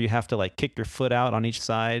where you have to like kick your foot out on each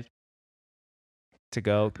side to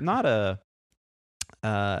go. Not a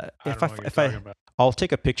I'll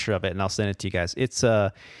take a picture of it and I'll send it to you guys. It's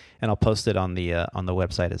and I'll post it on the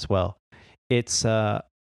website as well. It's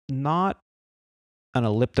not an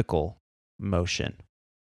elliptical motion,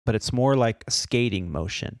 but it's more like a skating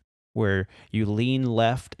motion where you lean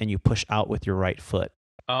left and you push out with your right foot.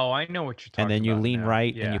 Oh, I know what you're talking about. And then you lean now.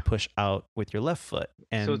 right Yeah. and you push out with your left foot.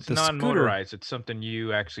 And so it's the non-motorized. scooter, It's something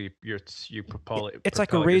you actually you propel it. it's like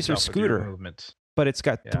a propel razor yourself with your scooter, movements. but it's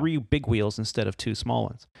got Yeah. 3 big wheels instead of 2 small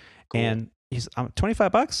ones. Cool. And he's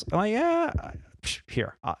 $25. I'm like, yeah,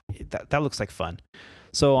 here. That looks like fun.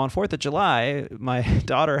 So on 4th of July, my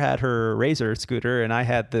daughter had her Razor scooter, and I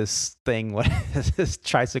had this thing, this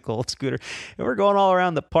tricycle scooter, and we're going all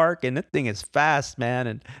around the park, and that thing is fast, man.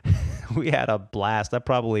 And we had a blast. I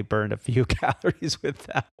probably burned a few calories with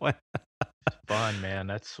that one. Fun, man.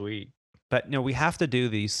 That's sweet. But we have to do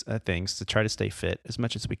these things to try to stay fit as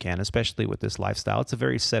much as we can, especially with this lifestyle. It's a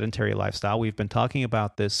very sedentary lifestyle. We've been talking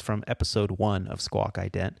about this from episode 1 of Squawk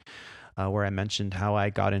Ident, where I mentioned how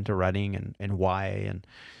I got into running and why.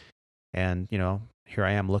 And here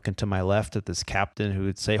I am looking to my left at this captain who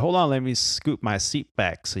would say, "Hold on, let me scoop my seat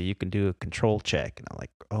back so you can do a control check." And I'm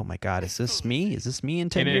like, oh my God, is this me? Is this me in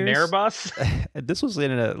 10 years? In an Airbus? This was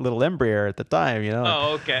in a little Embraer at the time,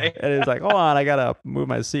 Oh, okay. And it's like, hold on, I got to move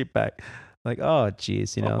my seat back. Like, oh,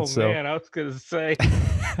 geez, Oh, so, man, I was going to say,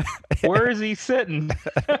 where is he sitting?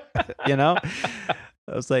 I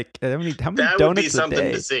was like, how many That donuts would be something a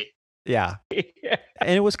day? to see. Yeah. Yeah.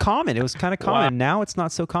 And it was common. It was kind of common. Wow. Now it's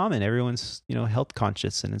not so common. Everyone's, health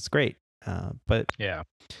conscious, and it's great. But Yeah.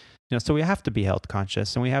 so we have to be health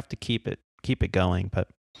conscious, and we have to keep it going. But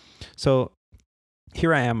so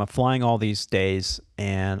here I am, I'm flying all these days,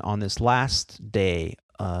 and on this last day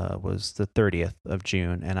was the 30th of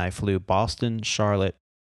June, and I flew Boston, Charlotte,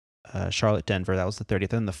 Denver. That was the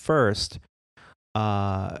 30th. And the first,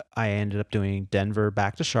 I ended up doing Denver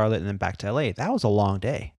back to Charlotte and then back to LA. That was a long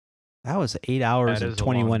day. That was 8 hours That and is a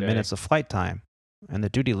 21 long day. minutes of flight time. And the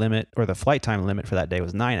duty limit or the flight time limit for that day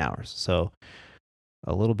was 9 hours. So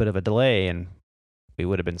a little bit of a delay and we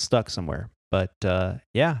would have been stuck somewhere. But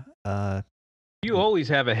yeah. You always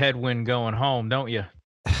have a headwind going home, don't you?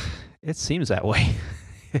 It seems that way.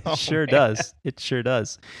 It Oh, sure man. does. It sure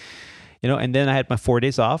does. And then I had my 4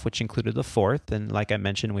 days off, which included the 4th. And like I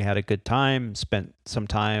mentioned, we had a good time, spent some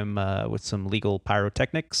time with some legal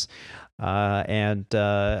pyrotechnics. And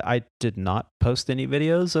I did not post any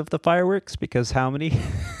videos of the fireworks because how many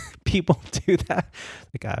people do that?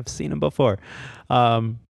 Like, I've seen them before.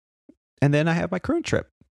 And then I have my current trip,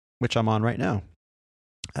 which I'm on right now.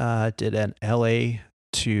 Did an LA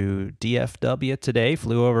to DFW today,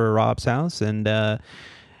 flew over to Rob's house, and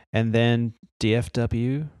then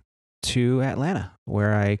DFW to Atlanta,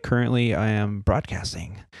 where I am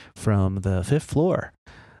broadcasting from the 5th floor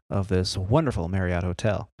of this wonderful Marriott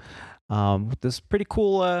hotel. With this pretty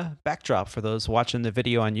cool backdrop for those watching the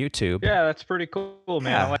video on YouTube. Yeah, that's pretty cool,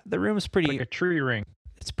 man. Yeah, I like the room's pretty. like a tree ring.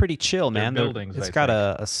 It's pretty chill, They're man. buildings, It's I got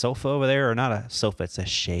think. a sofa over there, or not a sofa. It's a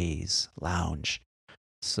chaise lounge.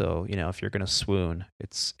 So if you're gonna swoon,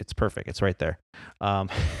 it's perfect. It's right there.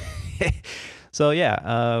 So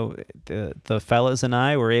yeah, the fellas and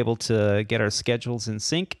I were able to get our schedules in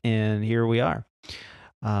sync, and here we are.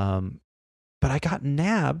 But I got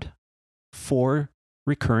nabbed for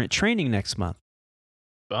recurrent training next month.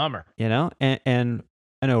 Bummer. And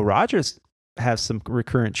I know Rogers has some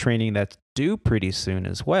recurrent training that's due pretty soon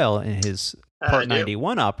as well in his Part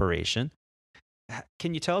 91 operation.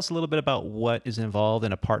 Can you tell us a little bit about what is involved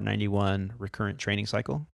in a Part 91 recurrent training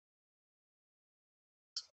cycle?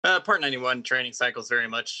 Part 91 training cycle is very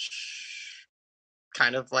much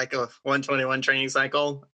kind of like a 121 training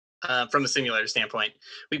cycle. from a simulator standpoint.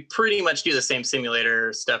 We pretty much do the same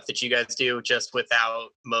simulator stuff that you guys do, just without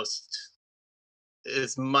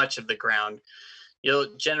as much of the ground.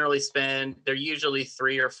 You'll generally spend, they're usually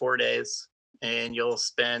 3 or 4 days, and you'll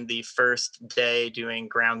spend the first day doing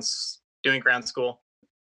ground school,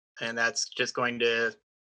 and that's just going to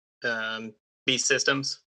be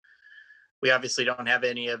systems. We obviously don't have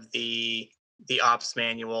any of the ops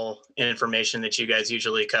manual information that you guys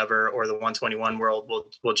usually cover, or the 121 world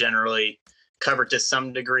will generally cover to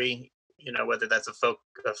some degree. Whether that's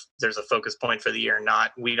there's a focus point for the year or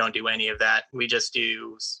not. We don't do any of that. We just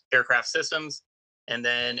do aircraft systems, and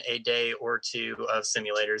then a day or two of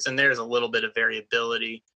simulators. And there's a little bit of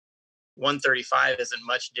variability. 135 isn't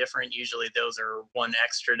much different. Usually those are one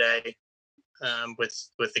extra day,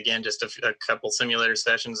 with again just a couple simulator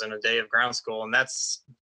sessions and a day of ground school, and that's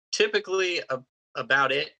typically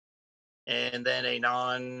about it. And then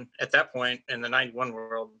at that point in the 91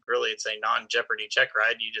 world, really it's a non-Jeopardy check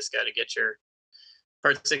ride. You just got to get your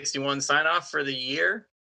Part 61 sign off for the year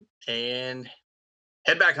and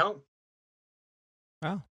head back home.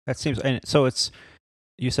 Wow, that seems. And so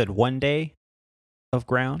you said 1 day of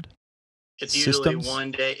ground. It's systems? Usually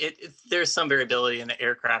 1 day. There's some variability in the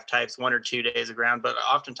aircraft types, 1 or 2 days of ground, but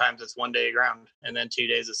oftentimes it's 1 day of ground and then 2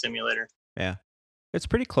 days of simulator. Yeah. It's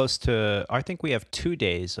pretty close to, I think we have 2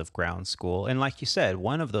 days of ground school. And like you said,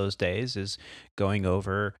 one of those days is going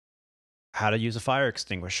over how to use a fire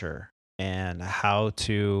extinguisher and how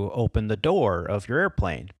to open the door of your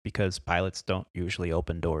airplane, because pilots don't usually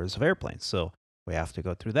open doors of airplanes. So we have to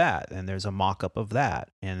go through that. And there's a mock-up of that.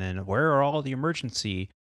 And then where are all the emergency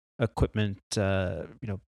equipment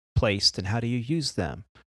placed, and how do you use them?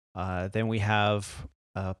 Then we have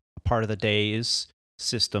part of the day is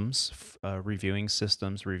systems,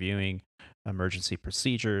 reviewing emergency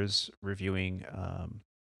procedures, reviewing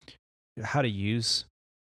how to use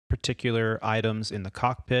particular items in the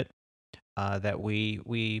cockpit that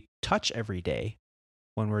we touch every day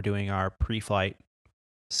when we're doing our pre-flight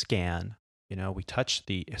scan. We touch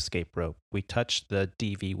the escape rope, we touch the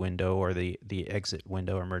DV window or the exit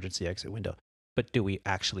window, emergency exit window. But do we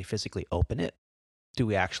actually physically open it? Do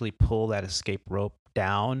we actually pull that escape rope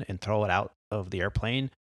down and throw it out of the airplane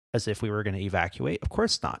as if we were going to evacuate? Of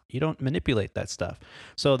course not. You don't manipulate that stuff.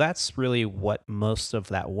 So that's really what most of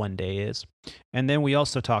that 1 day is. And then we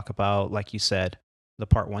also talk about, like you said, the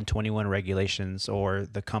Part 121 regulations or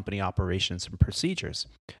the company operations and procedures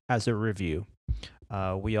as a review.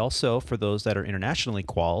 We also, for those that are internationally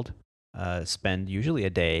qualified, spend usually a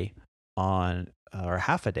day on, or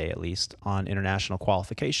half a day at least, on international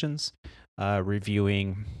qualifications,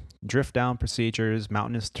 reviewing drift down procedures,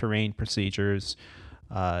 mountainous terrain procedures,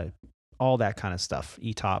 all that kind of stuff,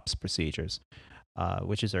 ETOPS procedures,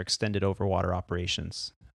 which is our extended overwater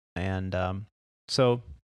operations. And so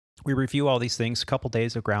we review all these things, a couple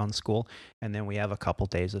days of ground school, and then we have a couple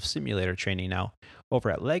days of simulator training. Now,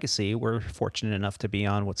 over at Legacy, we're fortunate enough to be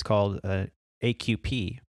on what's called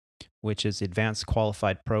AQP, which is Advanced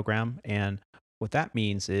Qualified Program. And what that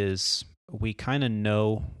means is we kind of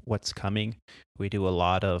know what's coming. We do a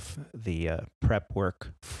lot of the prep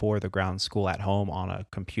work for the ground school at home on a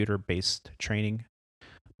computer-based training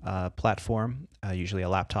platform, usually a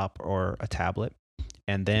laptop or a tablet.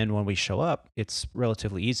 And then when we show up, it's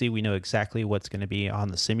relatively easy. We know exactly what's going to be on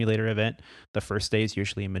the simulator event. The first day is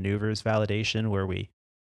usually maneuvers validation, where we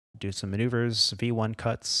do some maneuvers, V1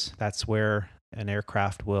 cuts. That's where an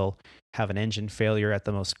aircraft will have an engine failure at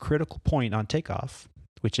the most critical point on takeoff,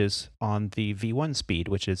 which is on the V1 speed,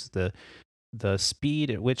 which is the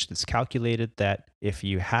speed at which it's calculated that if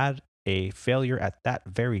you had a failure at that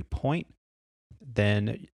very point,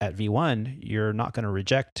 then at V1, you're not going to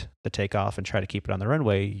reject the takeoff and try to keep it on the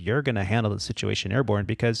runway. You're going to handle the situation airborne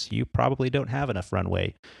because you probably don't have enough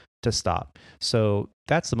runway to stop. So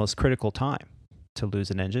that's the most critical time to lose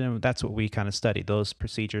an engine. And that's what we kind of study, those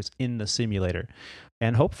procedures in the simulator.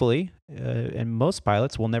 And hopefully, and most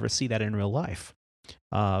pilots will never see that in real life.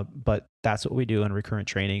 But that's what we do in recurrent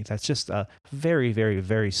training. That's just a very, very,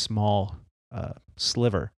 very small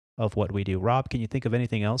sliver of what we do. Rob, can you think of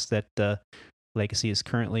anything else that Legacy is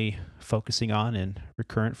currently focusing on in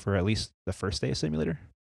recurrent for at least the first day of simulator?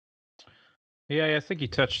 Yeah, I think you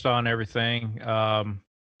touched on everything.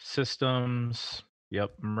 Systems,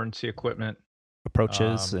 emergency equipment,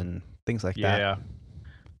 Approaches and things like that. Yeah,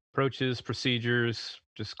 approaches, procedures,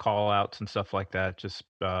 just call outs and stuff like that. Just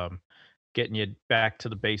getting you back to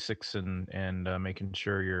the basics and making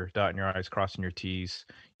sure you're dotting your I's, crossing your T's,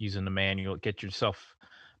 using the manual. Get yourself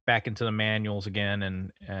back into the manuals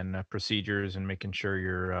again and procedures, and making sure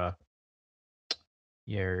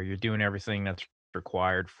you're doing everything that's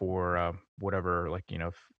required for whatever,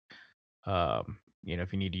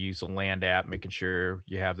 If you need to use the land app, making sure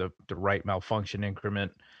you have the right malfunction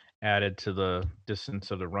increment added to the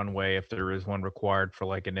distance of the runway if there is one required for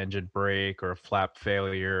like an engine brake or a flap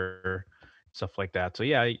failure, stuff like that. So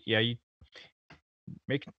yeah, you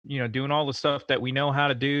make doing all the stuff that we know how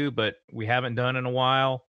to do, but we haven't done in a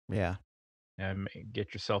while, Yeah. and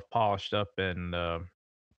get yourself polished up and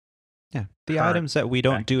Yeah. The current items that we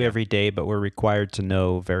don't back do again. every day, but we're required to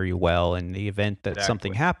know very well. In the event that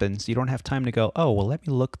something Exactly. happens, you don't have time to go, oh, well, let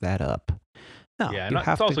me look that up. No, Yeah, and you it's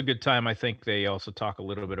have to. also a good time. I think they also talk a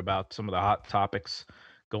little bit about some of the hot topics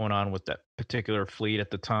going on with that particular fleet at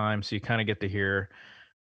the time, so you kind of get to hear,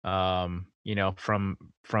 from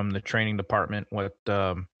the training department what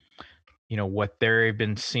they've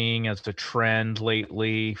been seeing as the trend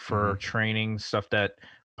lately for training, stuff that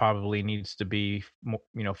probably needs to be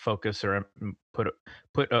focus or put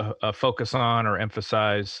a focus on or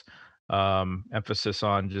emphasis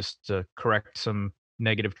on, just to correct some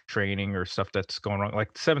negative training or stuff that's going wrong.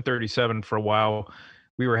 Like 737, for a while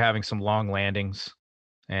we were having some long landings,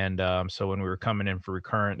 and so when we were coming in for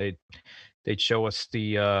recurrent, they'd show us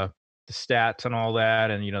the stats and all that,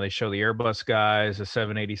 and they show the Airbus guys, the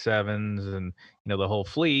 787s, and the whole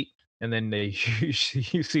fleet, and then they you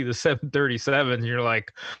see the 737s, and you're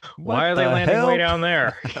like, What why are they the landing way hell? down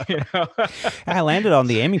there? I landed on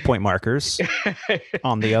the aiming point markers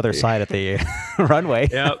on the other side of the runway.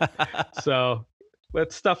 Yep. So,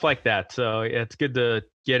 but stuff like that. So it's good to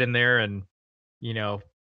get in there and you know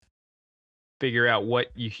figure out what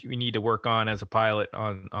you need to work on as a pilot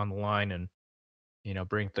on the line, and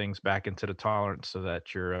bring things back into the tolerance so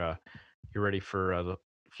that you're ready for the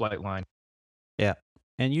flight line. Yeah.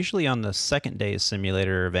 And usually on the second day's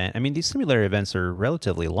simulator event, I mean, these simulator events are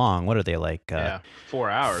relatively long. What are they like? Yeah,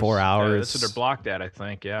 4 hours. 4 hours. That's what they're blocked at, I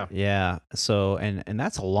think. Yeah. Yeah. So, and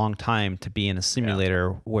that's a long time to be in a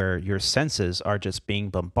simulator where your senses are just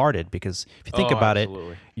being bombarded. Because if you think about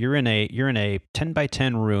absolutely. it, you're in a 10 by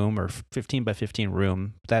 10 room or 15 by 15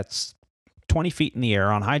 room that's 20 feet in the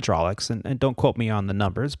air on hydraulics, and don't quote me on the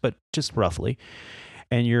numbers, but just roughly.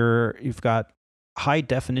 And you've got high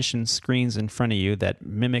definition screens in front of you that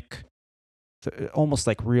mimic almost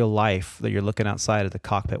like real life, that you're looking outside of the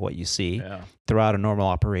cockpit, what you see throughout a normal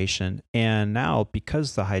operation. And now,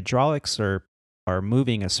 because the hydraulics are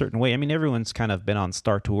moving a certain way, I mean, everyone's kind of been on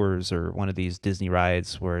Star Tours or one of these Disney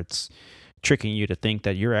rides where it's tricking you to think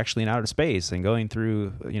that you're actually in outer space and going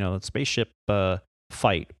through, a spaceship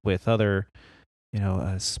fight with other,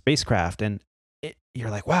 spacecraft. And you're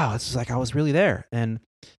like, wow, this is like I was really there. And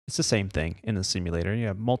it's the same thing in the simulator. You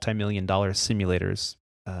have multi-million-dollar simulators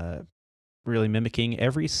really mimicking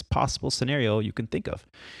every possible scenario you can think of.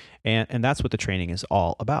 And that's what the training is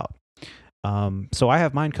all about. So I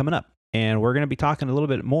have mine coming up, and we're going to be talking a little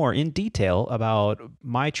bit more in detail about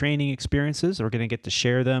my training experiences. We're going to get to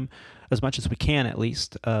share them as much as we can, at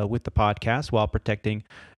least, with the podcast, while protecting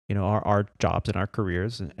our jobs and our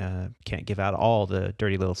careers. Can't give out all the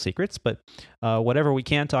dirty little secrets, but whatever we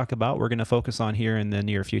can talk about, we're going to focus on here in the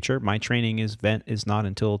near future. My training event is not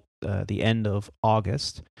until the end of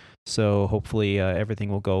August, so hopefully everything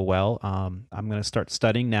will go well. I'm going to start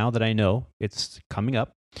studying now that I know it's coming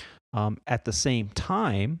up. At the same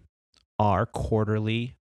time, our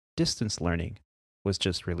quarterly distance learning was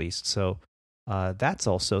just released, so that's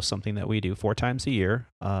also something that we do 4 times a year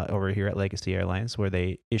over here at Legacy Airlines, where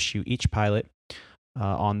they issue each pilot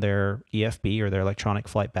on their EFB or their electronic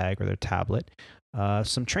flight bag or their tablet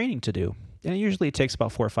some training to do. And usually it takes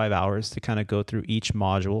about 4 or 5 hours to kind of go through each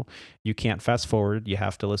module. You can't fast forward. You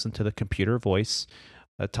have to listen to the computer voice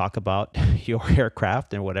talk about your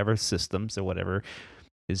aircraft and whatever systems or whatever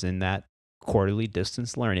is in that quarterly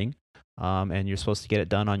distance learning. And you're supposed to get it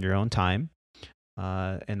done on your own time.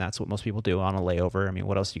 And that's what most people do on a layover. I mean,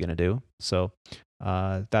 what else are you going to do? So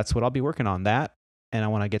that's what I'll be working on, that. And I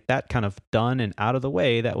want to get that kind of done and out of the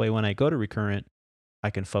way. That way, when I go to recurrent, I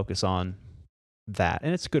can focus on that.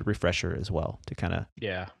 And it's a good refresher as well to kind of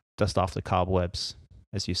dust off the cobwebs,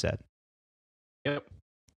 as you said. Yep.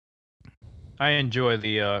 I enjoy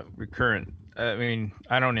the recurrent. I mean,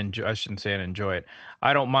 I shouldn't say I enjoy it.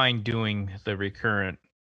 I don't mind doing the recurrent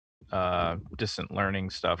distant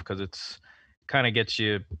learning stuff, because it's kind of gets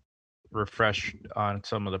you refreshed on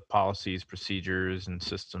some of the policies, procedures, and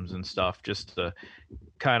systems and stuff, just to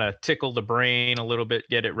kind of tickle the brain a little bit,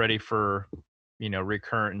 get it ready for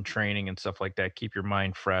recurrent and training and stuff like that. Keep your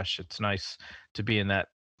mind fresh. It's nice to be in that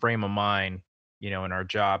frame of mind in our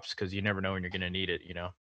jobs, because you never know when you're going to need it.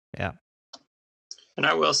 Yeah. And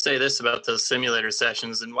I will say this about those simulator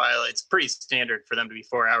sessions, and while it's pretty standard for them to be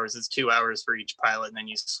 4 hours, it's 2 hours for each pilot, and then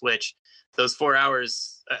you switch. Those 4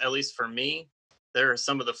 hours, at least for me, they're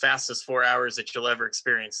some of the fastest 4 hours that you'll ever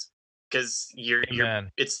experience, because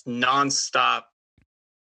it's nonstop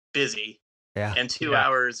busy. Yeah. And 2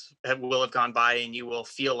 hours will have gone by and you will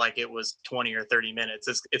feel like it was 20 or 30 minutes.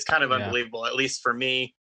 It's kind of unbelievable, at least for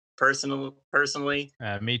me personally.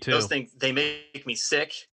 Me too. Those things, they make me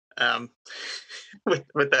sick.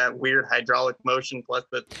 With that weird hydraulic motion plus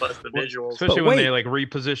the visuals. Especially when they like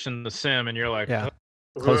reposition the sim and you're like,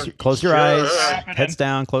 close your eyes, heads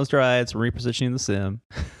down, close your eyes, repositioning the sim.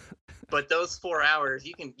 But those 4 hours,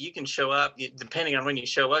 you can show up, depending on when you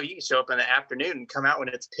show up, you can show up in the afternoon and come out when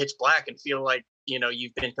it's pitch black and feel like,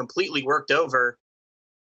 you've been completely worked over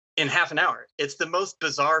in half an hour. It's the most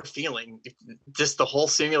bizarre feeling. Just the whole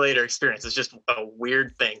simulator experience is just a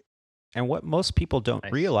weird thing. And what most people don't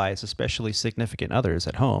realize, especially significant others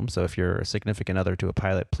at home, so if you're a significant other to a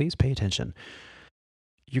pilot, please pay attention.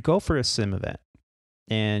 You go for a sim event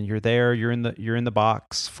and you're there, you're in the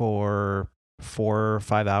box for 4 or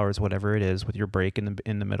 5 hours, whatever it is, with your break in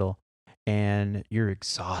the middle, and you're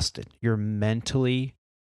exhausted. You're mentally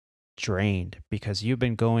drained because you've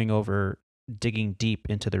been digging deep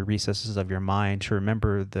into the recesses of your mind to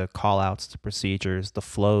remember the call outs, the procedures, the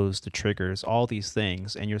flows, the triggers, all these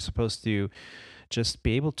things. And you're supposed to just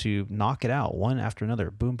be able to knock it out one after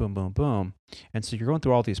another. Boom, boom, boom, boom. And so you're going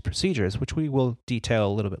through all these procedures, which we will detail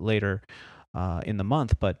a little bit later in the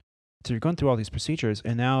month. But so you're going through all these procedures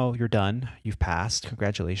and now you're done. You've passed.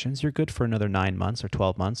 Congratulations. You're good for another 9 months or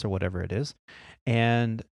 12 months or whatever it is.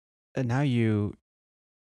 And now you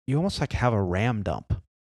almost like have a RAM dump.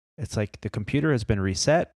 It's like the computer has been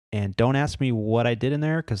reset, and don't ask me what I did in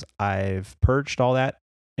there because I've purged all that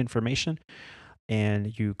information.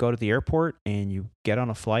 And you go to the airport and you get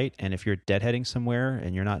on a flight, and if you're deadheading somewhere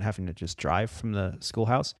and you're not having to just drive from the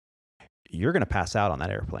schoolhouse, you're going to pass out on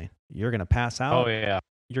that airplane. You're going to pass out. Oh, yeah.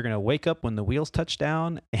 You're going to wake up when the wheels touch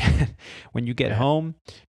down. And when you get home,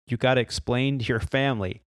 you got to explain to your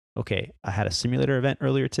family, okay, I had a simulator event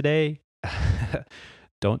earlier today.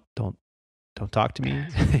 Don't talk to me.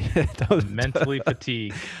 Mentally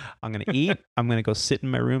fatigued. I'm going to eat. I'm going to go sit in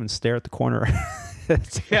my room and stare at the corner.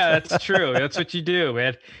 Yeah, that's true. That's what you do,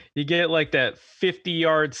 man. You get like that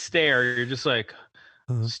 50-yard stare. You're just like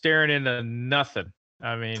staring into nothing.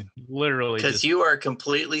 I mean, literally. Because you are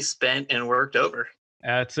completely spent and worked over.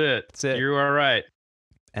 That's it. You are right.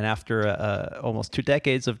 And after almost 2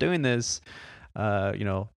 decades of doing this,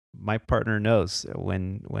 my partner knows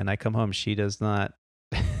when I come home, she does not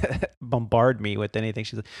bombard me with anything.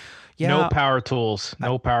 She's like, no power tools.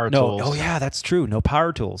 No power tools. Oh yeah, that's true. No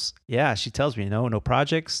power tools. Yeah, she tells me no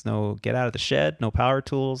projects, no get out of the shed, no power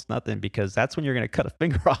tools, nothing, because that's when you're going to cut a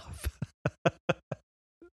finger off.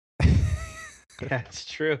 That's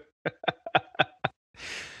true.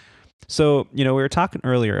 So, we were talking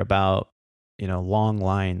earlier about, long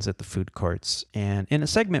lines at the food courts, and in a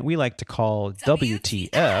segment we like to call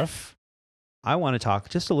WTF, I want to talk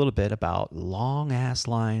just a little bit about long-ass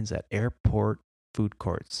lines at airport food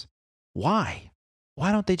courts. Why?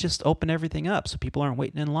 Why don't they just open everything up so people aren't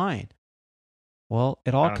waiting in line? Well,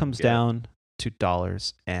 it all comes down to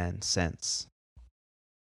dollars and cents.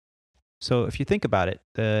 So if you think about it,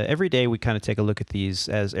 every day we kind of take a look at these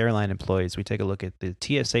as airline employees. We take a look at the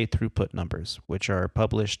TSA throughput numbers, which are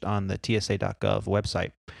published on the TSA.gov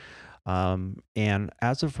website. And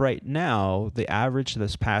as of right now, the average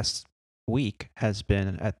this past week has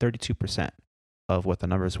been at 32% of what the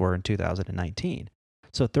numbers were in 2019.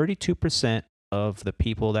 So 32% of the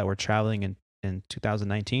people that were traveling in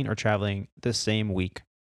 2019 are traveling the same week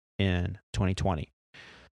in 2020.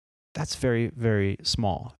 That's very, very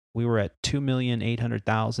small. We were at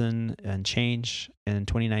 2,800,000 and change in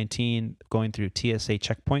 2019 going through TSA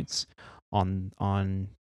checkpoints on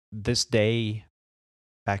this day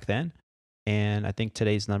back then. And I think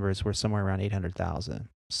today's numbers were somewhere around 800,000.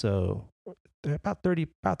 So they're about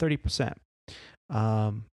 30%.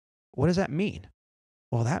 What does that mean?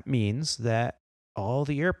 Well, that means that all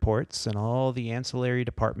the airports and all the ancillary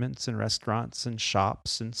departments and restaurants and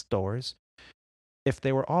shops and stores, if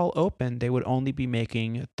they were all open, they would only be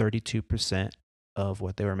making 32% of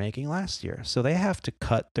what they were making last year. So they have to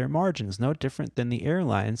cut their margins, no different than the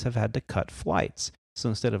airlines have had to cut flights. So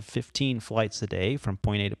instead of 15 flights a day from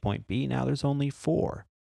point A to point B, now there's only 4.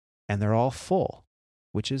 And they're all full,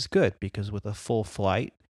 which is good because with a full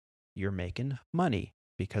flight, you're making money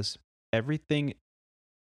because everything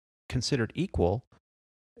considered equal,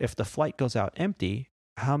 if the flight goes out empty,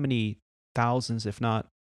 how many thousands, if not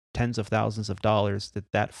tens of thousands of dollars did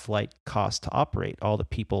that flight cost to operate? All the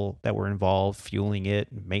people that were involved, fueling it,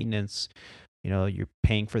 maintenance, you're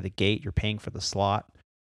paying for the gate, you're paying for the slot.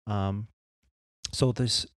 So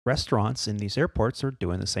these restaurants in these airports are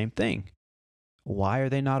doing the same thing. Why are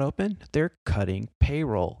they not open? They're cutting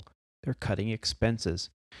payroll. They're cutting expenses.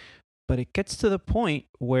 But it gets to the point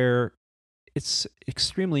where it's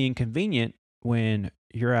extremely inconvenient when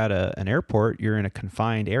you're at an airport, you're in a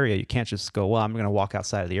confined area. You can't just go, well, I'm going to walk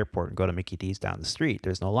outside of the airport and go to Mickey D's down the street.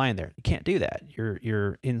 There's no line there. You can't do that.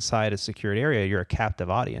 You're inside a secured area. You're a captive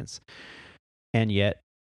audience. And yet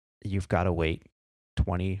you've got to wait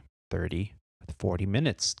 20, 30, 40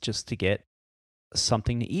 minutes just to get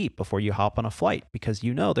something to eat before you hop on a flight because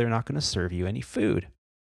you know they're not going to serve you any food.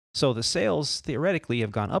 So the sales theoretically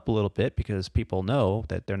have gone up a little bit because people know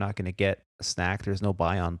that they're not going to get a snack. There's no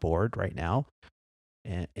buy on board right now.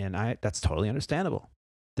 And that's totally understandable.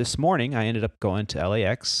 This morning, I ended up going to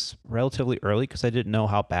LAX relatively early because I didn't know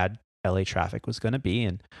how bad LA traffic was going to be.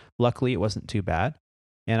 And luckily, it wasn't too bad.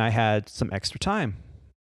 And I had some extra time.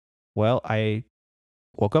 Well, I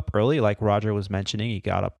woke up early, like Roger was mentioning. He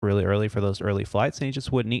got up really early for those early flights, and he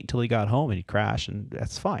just wouldn't eat until he got home, and he'd crash, and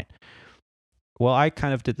that's fine. Well, I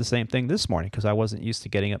kind of did the same thing this morning because I wasn't used to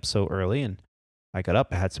getting up so early, and I got up,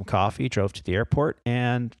 I had some coffee, drove to the airport,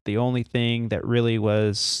 and the only thing that really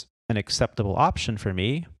was an acceptable option for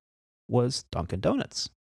me was Dunkin' Donuts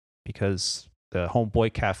because the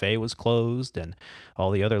Homeboy Cafe was closed and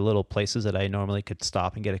all the other little places that I normally could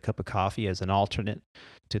stop and get a cup of coffee as an alternate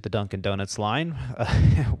to the Dunkin' Donuts line,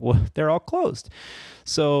 they're all closed.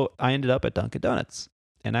 So I ended up at Dunkin' Donuts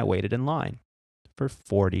and I waited in line for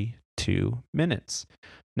 42 minutes.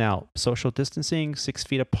 Now, social distancing, 6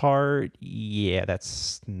 feet apart, yeah,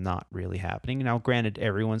 that's not really happening. Now, granted,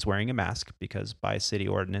 everyone's wearing a mask because by city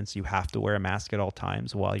ordinance, you have to wear a mask at all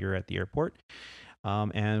times while you're at the airport.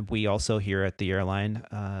 And we also here at the airline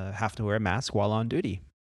have to wear a mask while on duty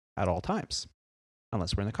at all times,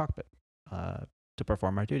 unless we're in the cockpit to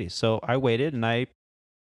perform our duties. So I waited and I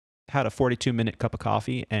had a 42-minute cup of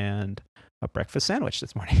coffee and a breakfast sandwich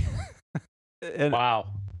this morning. And, wow.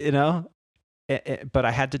 You know, but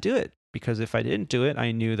I had to do it because if I didn't do it,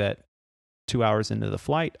 I knew that 2 hours into the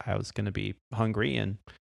flight, I was going to be hungry. And,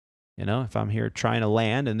 you know, if I'm here trying to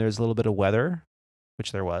land and there's a little bit of weather,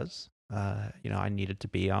 which there was, you know, I needed to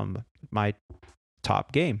be on my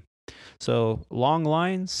top game. So long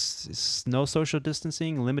lines, no social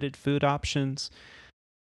distancing, limited food options.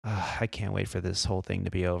 I can't wait for this whole thing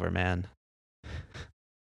to be over, man.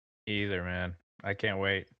 Either, man. I can't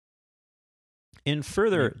wait. In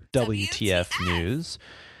further WTF news,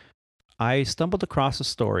 I stumbled across a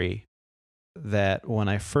story that when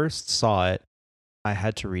I first saw it, I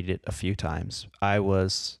had to read it a few times. I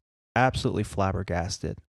was absolutely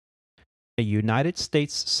flabbergasted. A United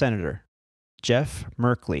States Senator, Jeff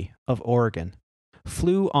Merkley of Oregon,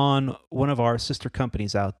 flew on one of our sister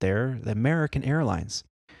companies out there, the American Airlines,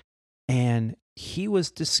 and he was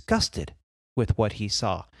disgusted with what he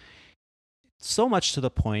saw. So much to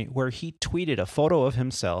the point where he tweeted a photo of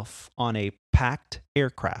himself on a packed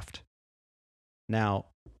aircraft. Now,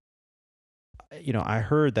 you know, I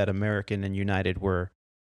heard that American and United were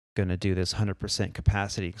going to do this 100%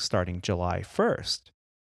 capacity starting July 1st.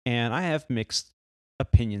 And I have mixed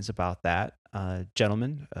opinions about that.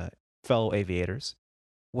 Gentlemen, fellow aviators,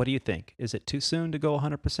 what do you think? Is it too soon to go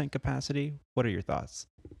 100% capacity? What are your thoughts?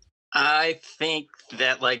 I think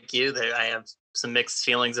that, like you, that I have some mixed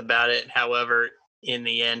feelings about it. However, in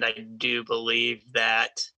the end, I do believe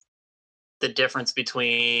that the difference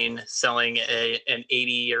between selling an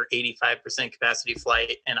 80 or 85% capacity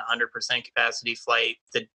flight and a 100% capacity flight,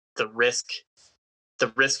 the risk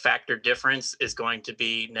factor difference is going to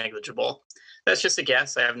be negligible. That's just a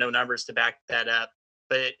guess. I have no numbers to back that up.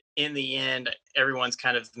 But in the end, everyone's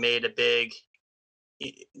kind of made the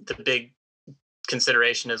big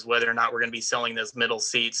consideration is whether or not we're going to be selling those middle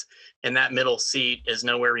seats. And that middle seat is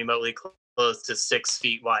nowhere remotely close to 6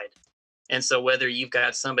 feet wide. And so whether you've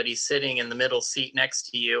got somebody sitting in the middle seat next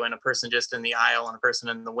to you and a person just in the aisle and a person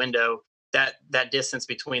in the window, that distance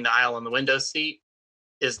between the aisle and the window seat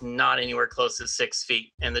is not anywhere close to 6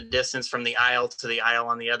 feet. And the distance from the aisle to the aisle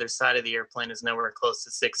on the other side of the airplane is nowhere close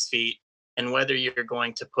to 6 feet. And whether you're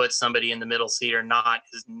going to put somebody in the middle seat or not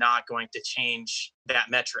is not going to change that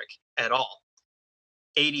metric at all.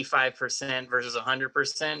 85% versus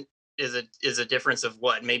 100% is a difference of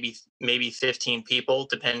what, maybe 15 people,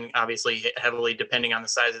 obviously heavily depending on the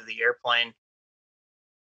size of the airplane.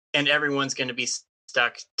 And everyone's going to be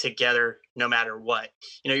stuck together no matter what.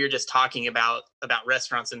 You know, you're just talking about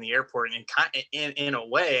restaurants in the airport, and in a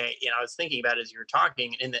way, you know, I was thinking about it as you were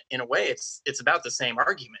talking. In a way, it's about the same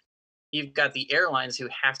argument. You've got the airlines who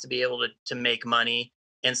have to be able to make money,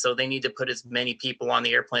 and so they need to put as many people on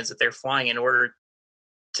the airplanes that they're flying in order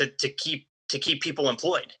to keep people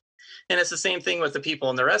employed. And it's the same thing with the people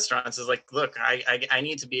in the restaurants. Is like, look, I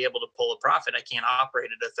need to be able to pull a profit. I can't operate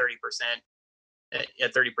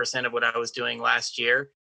at 30% of what I was doing last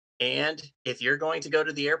year. And if you're going to go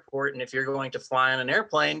to the airport and if you're going to fly on an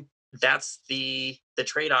airplane, that's the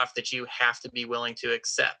trade-off that you have to be willing to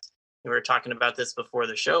accept. We were talking about this before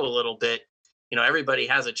the show a little bit. Everybody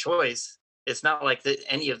has a choice. It's not like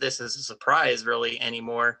any of this is a surprise really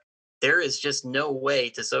anymore. There is just no way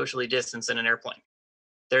to socially distance in an airplane.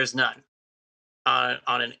 There's none. On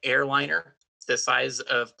an airliner, the size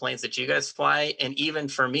of planes that you guys fly, and even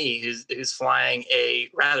for me, who's flying a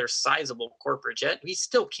rather sizable corporate jet, we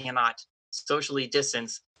still cannot socially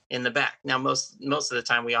distance in the back. Now, most of the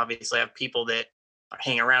time, we obviously have people that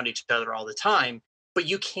hang around each other all the time, but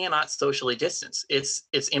you cannot socially distance. It's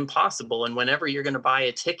impossible. And whenever you're going to buy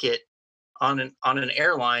a ticket on an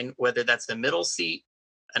airline, whether that's the middle seat,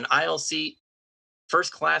 an aisle seat,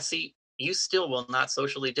 first class seat, you still will not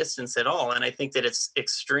socially distance at all. And I think that it's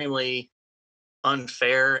extremely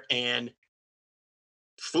unfair and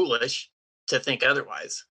foolish to think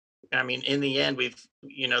otherwise. I mean, in the end,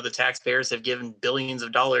 the taxpayers have given billions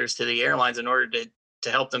of dollars to the airlines in order to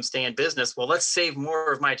help them stay in business. Well, let's save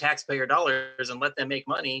more of my taxpayer dollars and let them make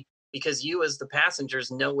money, because you as the passengers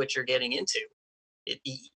know what you're getting into.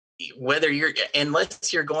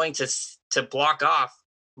 Unless you're going to block off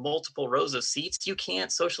multiple rows of seats, you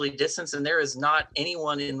can't socially distance, and there is not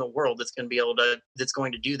anyone in the world that's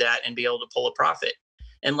going to do that and be able to pull a profit,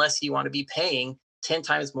 unless you want to be paying 10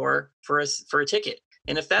 times more for a ticket.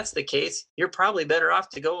 And if that's the case, you're probably better off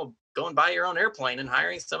to go and buy your own airplane and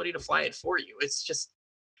hiring somebody to fly it for you.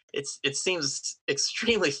 It seems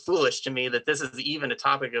extremely foolish to me that this is even a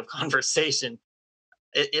topic of conversation.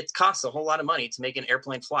 It costs a whole lot of money to make an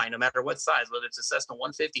airplane fly, no matter what size, whether it's a Cessna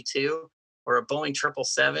 152 or a Boeing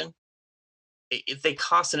 777. They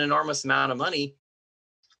cost an enormous amount of money,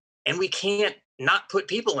 and we can't not put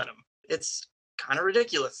people in them. It's kind of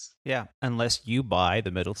ridiculous. Yeah, unless you buy the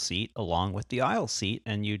middle seat along with the aisle seat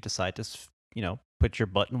and you decide to, put your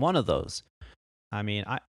butt in one of those. I mean,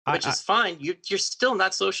 which is fine. You're still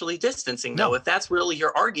not socially distancing, though. No. If that's really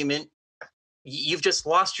your argument, you've just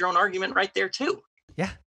lost your own argument right there, too.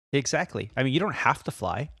 Yeah, exactly. I mean, you don't have to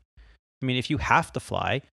fly. I mean, if you have to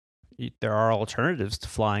fly, there are alternatives to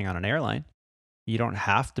flying on an airline. You don't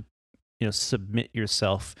have to, submit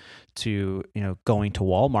yourself to, going to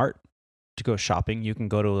Walmart to go shopping. You can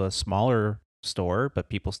go to a smaller store, but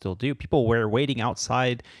people still do. People were waiting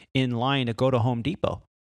outside in line to go to Home Depot.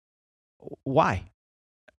 Why?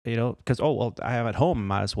 Because, I am at home,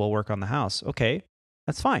 might as well work on the house. Okay,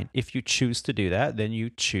 that's fine. If you choose to do that, then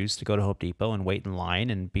you choose to go to Home Depot and wait in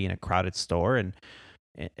line and be in a crowded store, and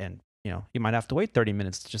you might have to wait 30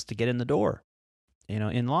 minutes just to get in the door,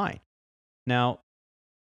 in line. Now,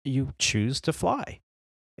 you choose to fly.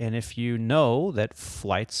 And if you know that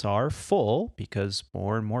flights are full because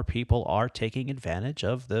more and more people are taking advantage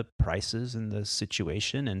of the prices and the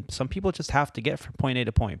situation, and some people just have to get from point A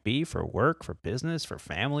to point B for work, for business, for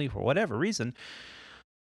family, for whatever reason,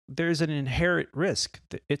 there's an inherent risk.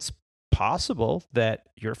 It's possible that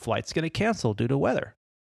your flight's going to cancel due to weather.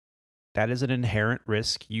 That is an inherent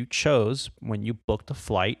risk you chose when you booked a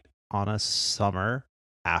flight on a summer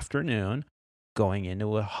afternoon going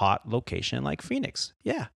into a hot location like Phoenix.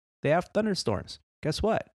 Yeah, they have thunderstorms. Guess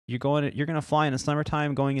what? You're going to fly in the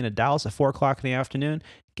summertime going into Dallas at 4 o'clock in the afternoon.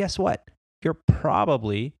 Guess what? You're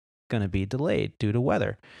probably going to be delayed due to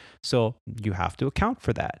weather. So you have to account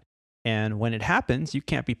for that. And when it happens, you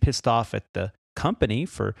can't be pissed off at the company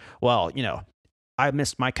for, I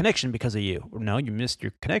missed my connection because of you. No, you missed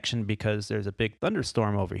your connection because there's a big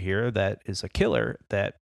thunderstorm over here that is a killer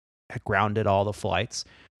that had grounded all the flights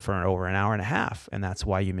for over an hour and a half, and that's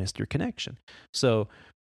why you missed your connection. So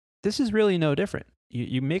this is really no different.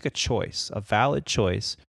 You make a choice, a valid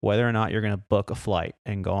choice, whether or not you're going to book a flight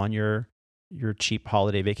and go on your cheap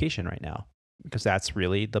holiday vacation right now, because that's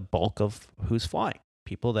really the bulk of who's flying,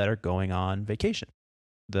 people that are going on vacation.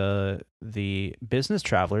 The business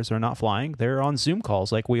travelers are not flying. They're on Zoom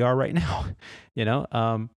calls like we are right now,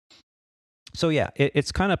 So yeah,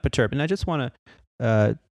 it's kind of perturbed. And I just want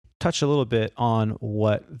to touch a little bit on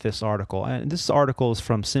what this article, and this article is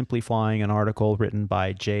from Simply Flying, an article written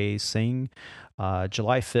by Jay Singh,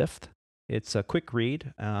 July 5th. It's a quick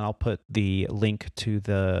read, and I'll put the link to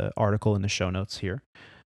the article in the show notes here.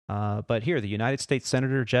 But here, the United States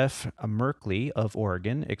Senator Jeff Merkley of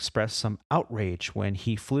Oregon expressed some outrage when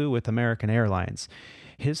he flew with American Airlines.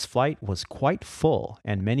 His flight was quite full,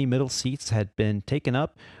 and many middle seats had been taken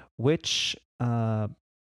up, which to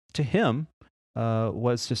him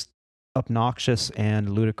was just obnoxious and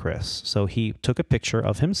ludicrous. So he took a picture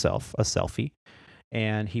of himself, a selfie,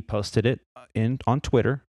 and he posted it on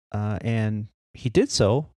Twitter, and he did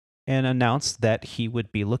so and announced that he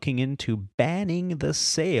would be looking into banning the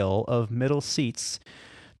sale of middle seats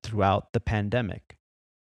throughout the pandemic.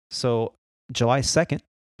 So July 2nd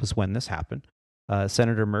was when this happened.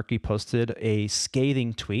 Senator Murphy posted a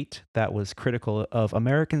scathing tweet that was critical of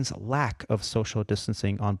Americans' lack of social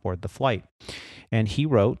distancing on board the flight. And he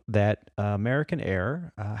wrote that American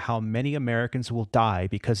Air, how many Americans will die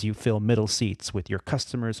because you fill middle seats with your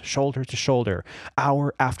customers shoulder to shoulder,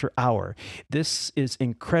 hour after hour. This is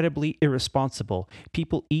incredibly irresponsible.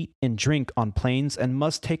 People eat and drink on planes and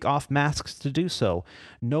must take off masks to do so.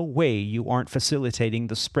 No way you aren't facilitating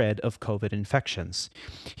the spread of COVID infections.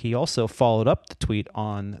 He also followed up the tweet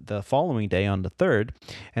on the following day, on the 3rd,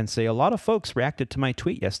 and say a lot of folks reacted to my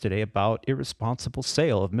tweet yesterday about irresponsible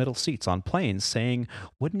sale of middle seats on planes, saying,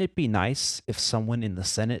 wouldn't it be nice if someone in the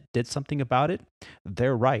Senate did something about it?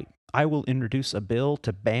 They're right. I will introduce a bill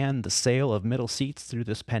to ban the sale of middle seats through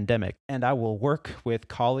this pandemic, and I will work with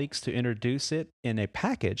colleagues to introduce it in a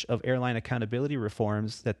package of airline accountability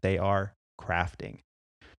reforms that they are crafting.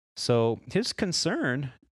 So his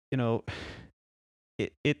concern,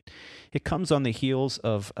 it comes on the heels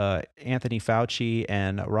of Anthony Fauci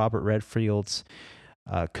and Robert Redfield's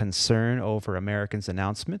concern over Americans'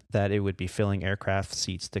 announcement that it would be filling aircraft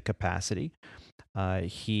seats to capacity.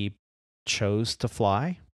 He chose to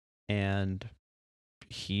fly, and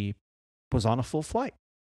he was on a full flight.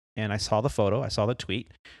 And I saw the photo, I saw the tweet.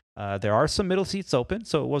 There are some middle seats open,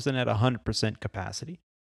 so it wasn't at 100% capacity.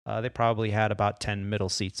 They probably had about 10 middle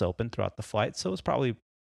seats open throughout the flight, so it was probably,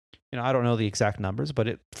 I don't know the exact numbers,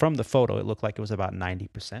 but from the photo, it looked like it was about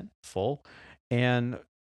 90% full. And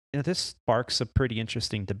this sparks a pretty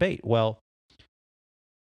interesting debate. Well,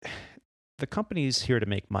 the company's here to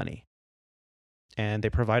make money, and they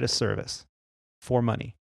provide a service for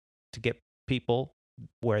money to get people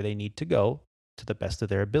where they need to go to the best of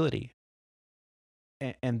their ability.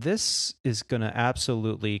 And this is going to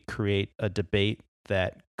absolutely create a debate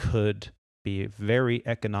that could be very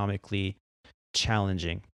economically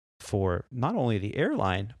challenging for not only the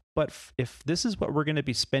airline, but if this is what we're going to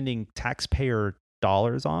be spending taxpayer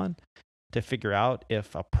dollars on to figure out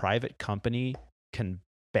if a private company can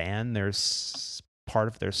ban their part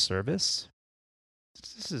of their service,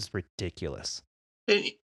 this is ridiculous.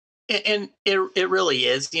 And it really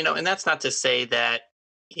is, and that's not to say that,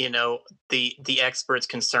 the experts'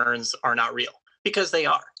 concerns are not real, because they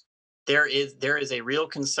are. There is a real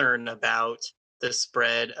concern about the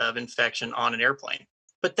spread of infection on an airplane.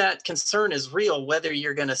 But that concern is real whether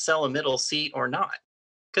you're going to sell a middle seat or not.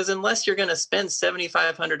 Because unless you're going to spend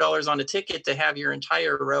 $7,500 on a ticket to have your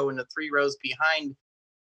entire row in the 3 rows behind,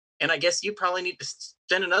 and I guess you probably need to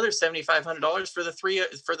spend another $7,500 for the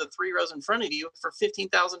 3 rows in front of you for $15,000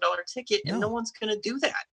 ticket, and no one's going to do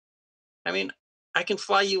that. I mean, I can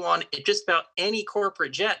fly you on just about any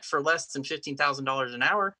corporate jet for less than $15,000 an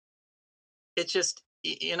hour. It's just,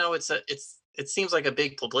 it seems like a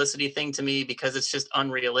big publicity thing to me, because it's just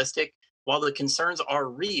unrealistic. While the concerns are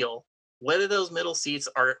real, whether those middle seats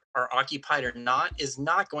are occupied or not is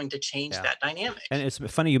not going to change that dynamic. And it's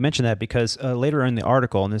funny you mentioned that, because later in the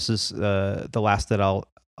article, and this is the last that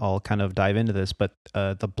I'll kind of dive into this, but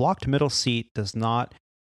the blocked middle seat does not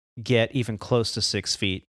get even close to 6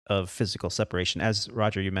 feet of physical separation, as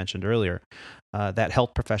Roger, you mentioned earlier, that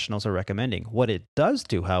health professionals are recommending. What it does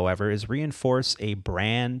do, however, is reinforce a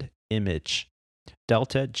brand image.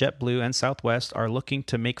 Delta, JetBlue, and Southwest are looking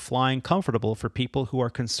to make flying comfortable for people who are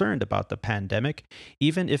concerned about the pandemic,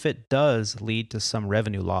 even if it does lead to some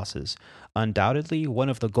revenue losses. Undoubtedly, one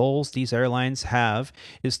of the goals these airlines have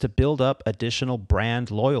is to build up additional brand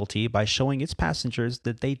loyalty by showing its passengers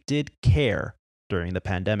that they did care during the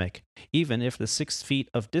pandemic, even if the 6 feet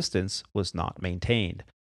of distance was not maintained.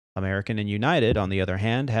 American and United, on the other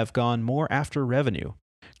hand, have gone more after revenue.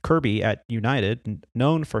 Kirby at United,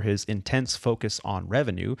 known for his intense focus on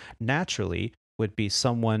revenue, naturally would be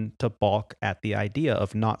someone to balk at the idea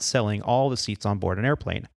of not selling all the seats on board an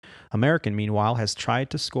airplane. American, meanwhile, has tried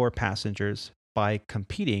to score passengers by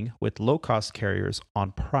competing with low-cost carriers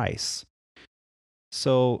on price.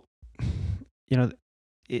 So,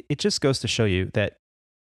 it just goes to show you that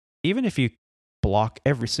even if you block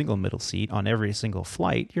every single middle seat on every single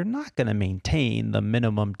flight, you're not going to maintain the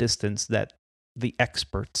minimum distance that the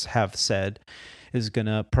experts have said is going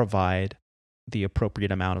to provide the appropriate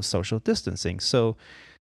amount of social distancing. So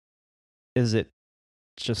is it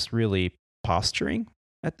just really posturing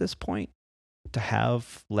at this point to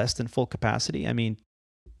have less than full capacity? I mean,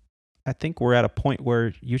 I think we're at a point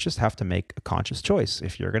where you just have to make a conscious choice.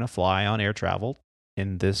 If you're going to fly on air travel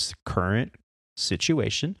in this current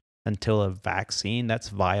situation, until a vaccine that's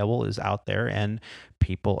viable is out there and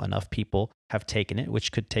enough people have taken it,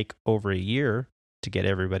 which could take over a year to get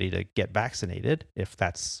everybody to get vaccinated, if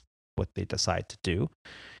that's what they decide to do.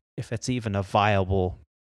 If it's even a viable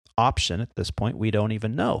option at this point, we don't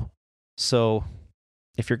even know. So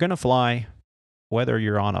if you're going to fly, whether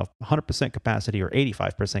you're on a 100% capacity or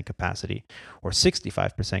 85% capacity or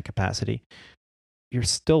 65% capacity, you're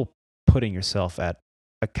still putting yourself at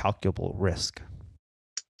a calculable risk.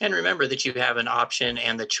 And remember that you have an option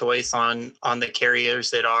and the choice on the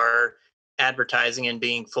carriers that are advertising and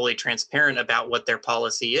being fully transparent about what their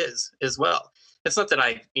policy is as well. It's not that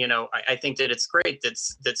I think that it's great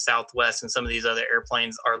that Southwest and some of these other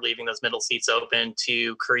airplanes are leaving those middle seats open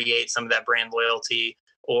to create some of that brand loyalty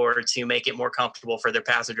or to make it more comfortable for their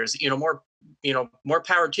passengers. More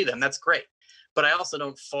power to them. That's great. But I also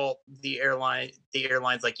don't fault the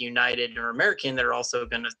airlines like United or American that are also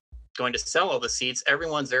going to sell all the seats.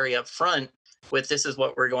 Everyone's very upfront with, this is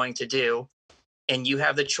what we're going to do. And you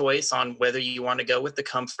have the choice on whether you want to go with the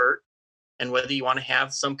comfort and whether you want to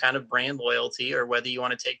have some kind of brand loyalty, or whether you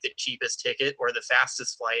want to take the cheapest ticket or the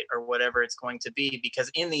fastest flight or whatever it's going to be. Because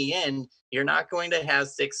in the end, you're not going to have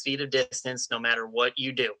 6 feet of distance no matter what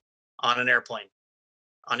you do on an airplane,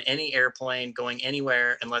 on any airplane going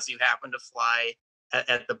anywhere, unless you happen to fly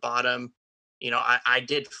at the bottom. I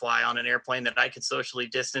did fly on an airplane that I could socially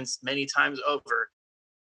distance many times over.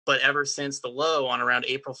 But ever since the low on around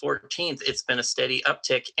April 14th, it's been a steady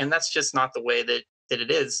uptick. And that's just not the way that it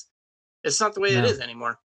is. It's not the way it is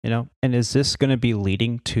anymore. And is this going to be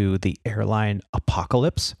leading to the airline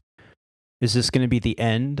apocalypse? Is this going to be the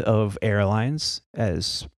end of airlines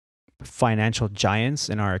as financial giants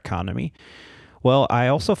in our economy? Well, I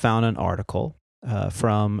also found an article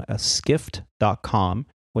from skift.com,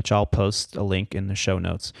 which I'll post a link in the show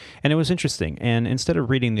notes. And it was interesting. And instead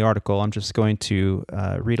of reading the article, I'm just going to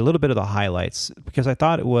read a little bit of the highlights, because I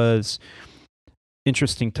thought it was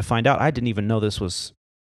interesting to find out. I didn't even know this was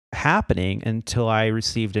happening until I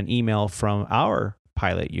received an email from our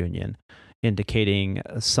pilot union indicating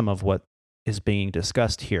some of what is being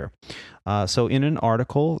discussed here. So in an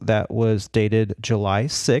article that was dated July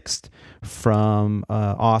 6th from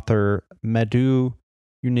author Madhu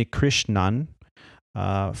Unikrishnan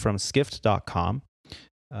from skift.com,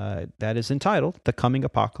 that is entitled "The Coming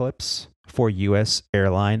Apocalypse for U.S.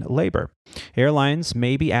 Airline Labor." Airlines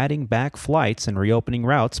may be adding back flights and reopening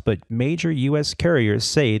routes, but major U.S. carriers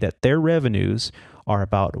say that their revenues are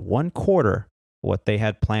about 1/4 what they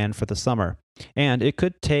had planned for the summer. And it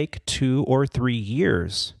could take 2 or 3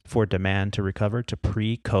 years for demand to recover to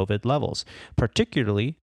pre-COVID levels,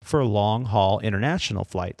 particularly for long-haul international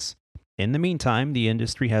flights. In the meantime, the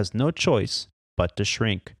industry has no choice but to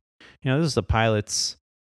shrink. This is the pilot's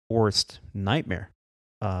worst nightmare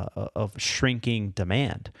of shrinking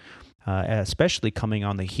demand, especially coming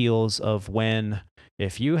on the heels of when,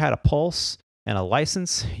 if you had a pulse and a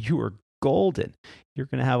license, you were golden. You're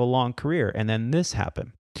going to have a long career. And then this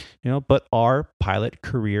happened. But are pilot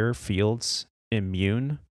career fields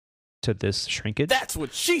immune to this shrinkage? That's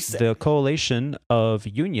what she said. The coalition of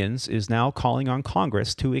unions is now calling on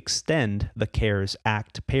Congress to extend the CARES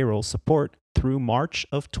Act payroll support through March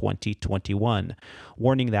of 2021,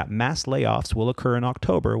 warning that mass layoffs will occur in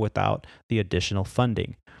October without the additional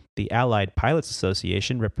funding. The Allied Pilots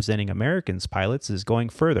Association, representing Americans pilots, is going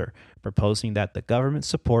further, proposing that the government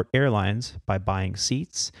support airlines by buying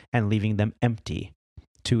seats and leaving them empty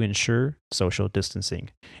to ensure social distancing.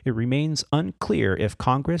 It remains unclear if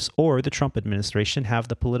Congress or the Trump administration have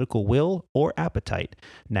the political will or appetite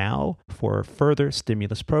now for further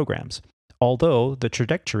stimulus programs. Although the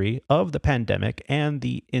trajectory of the pandemic and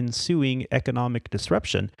the ensuing economic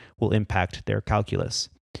disruption will impact their calculus.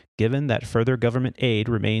 Given that further government aid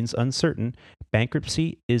remains uncertain,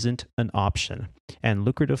 bankruptcy isn't an option, and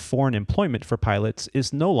lucrative foreign employment for pilots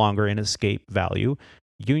is no longer an escape value.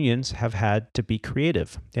 Unions have had to be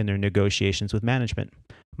creative in their negotiations with management.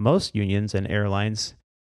 Most unions and airlines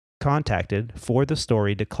contacted for the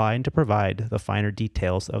story declined to provide the finer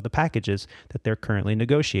details of the packages that they're currently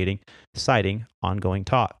negotiating, citing ongoing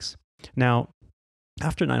talks. Now,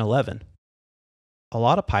 after 9/11, a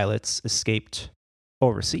lot of pilots escaped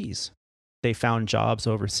overseas. They found jobs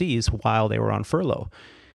overseas while they were on furlough.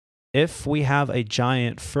 If we have a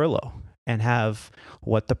giant furlough and have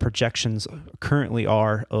what the projections currently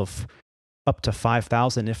are of up to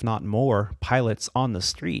 5,000, if not more, pilots on the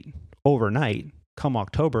street overnight, come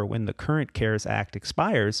October when the current CARES Act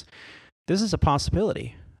expires, this is a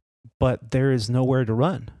possibility. But there is nowhere to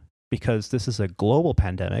run because this is a global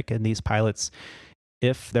pandemic, and these pilots,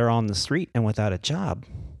 if they're on the street and without a job,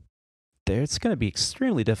 it's going to be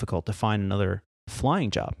extremely difficult to find another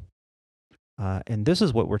flying job. And this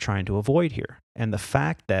is what we're trying to avoid here. And the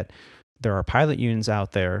fact that there are pilot unions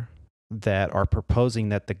out there that are proposing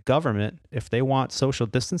that the government, if they want social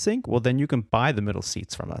distancing, well, then you can buy the middle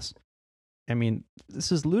seats from us. I mean,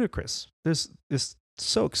 this is ludicrous. This is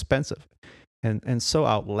so expensive and so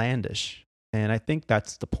outlandish. And I think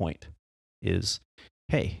that's the point is,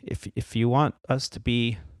 hey, if you want us to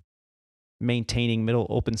be maintaining middle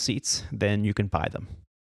open seats, then you can buy them.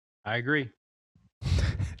 I agree.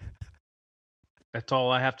 That's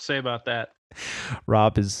all I have to say about that.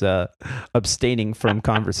 Rob is abstaining from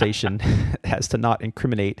conversation as to not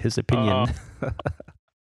incriminate his opinion.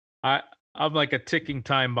 I'm like a ticking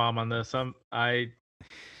time bomb on this. But I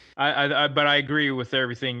agree with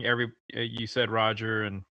everything you said, Roger,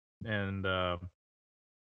 and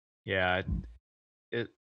yeah, it.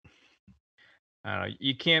 I don't know.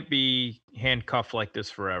 You can't be handcuffed like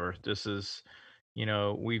this forever. This is,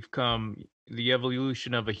 the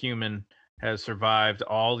evolution of a human has survived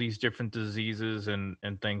all these different diseases and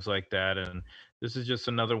things like that. And this is just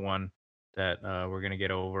another one that we're going to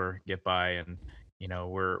get by. And,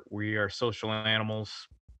 we are social animals.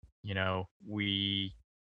 We,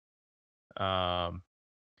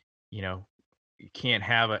 you can't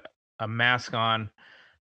have a mask on,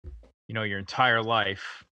 your entire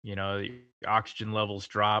life. The oxygen levels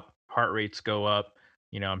drop, heart rates go up.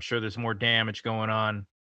 I'm sure there's more damage going on,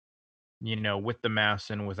 with the mask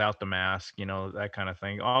and without the mask, that kind of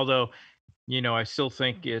thing. Although, I still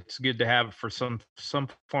think it's good to have it for some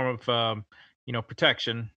form of,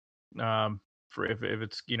 protection, for if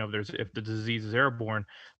it's, if the disease is airborne.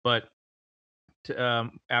 But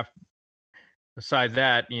beside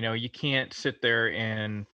that, you can't sit there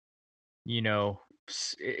and, you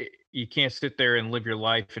can't sit there and live your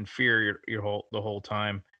life in fear the whole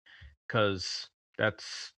time, because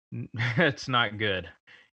that's that's not good.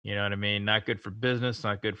 You know what I mean? Not good for business,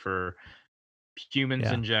 not good for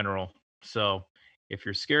humans in general. So if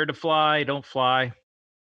you're scared to fly, don't fly.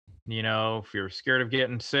 If you're scared of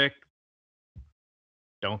getting sick,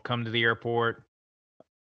 don't come to the airport.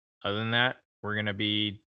 Other than that, we're going to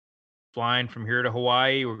be flying from here to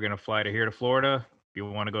Hawaii. We're going to fly to here to Florida. If you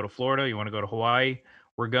want to go to Florida, you want to go to Hawaii,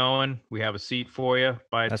 we're going. We have a seat for you.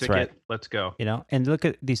 Buy a ticket. Right. Let's go. And look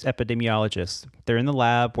at these epidemiologists. They're in the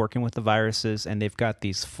lab working with the viruses, and they've got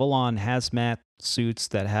these full-on hazmat suits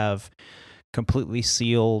that have completely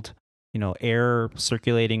sealed, air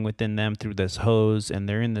circulating within them through this hose, and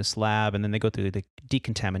they're in this lab, and then they go through the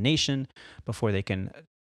decontamination before they can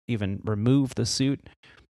even remove the suit.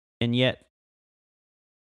 And yet,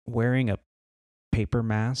 wearing a paper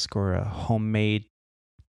mask or a homemade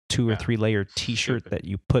 2 or 3 layer t-shirt that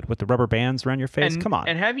you put with the rubber bands around your face. Come on.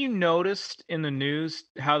 And have you noticed in the news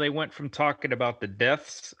how they went from talking about the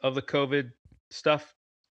deaths of the COVID stuff?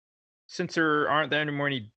 Since there aren't any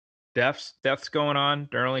more deaths going on,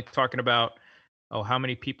 they're only talking about, how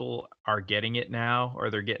many people are getting it now, or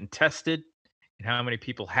they're getting tested, and how many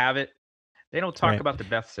people have it. They don't talk about the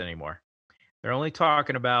deaths anymore. They're only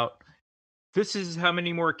talking about, this is how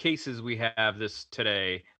many more cases we have this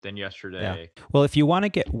today than yesterday. Yeah. Well, if you want to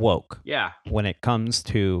get woke, yeah, when it comes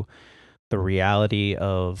to the reality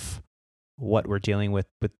of what we're dealing with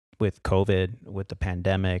COVID, with the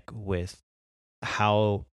pandemic, with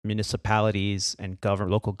how municipalities and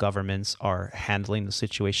local governments are handling the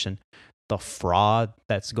situation, the fraud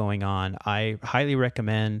that's going on, I highly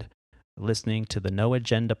recommend listening to the No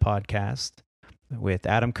Agenda podcast with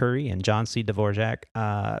Adam Curry and John C. Dvorak.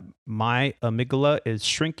 My amygdala is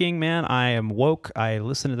shrinking, man. I am woke. I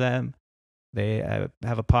listen to them. They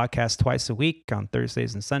have a podcast twice a week on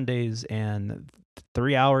Thursdays and Sundays, and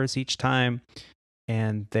 3 hours each time.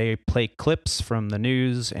 And they play clips from the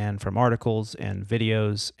news and from articles and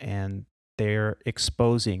videos, and they're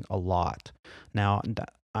exposing a lot. Now,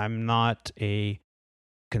 I'm not a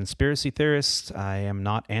conspiracy theorist. I am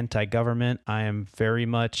not anti-government. I am very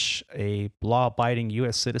much a law-abiding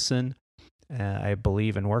U.S. citizen. I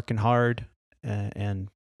believe in working hard and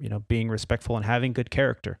being respectful and having good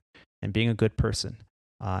character and being a good person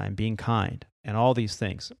and being kind and all these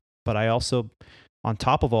things. But I also, on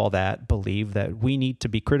top of all that, believe that we need to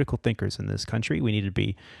be critical thinkers in this country. We need to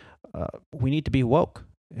be woke,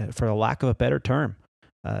 for the lack of a better term.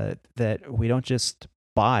 That we don't just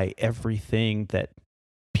buy everything that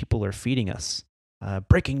people are feeding us.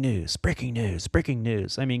 Breaking news.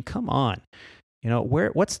 I mean, come on.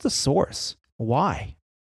 What's the source? Why?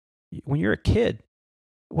 When you're a kid,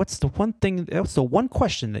 what's the one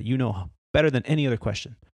question that you know better than any other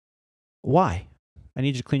question? Why? I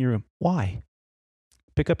need you to clean your room. Why?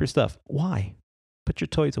 Pick up your stuff. Why? Put your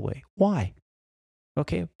toys away. Why?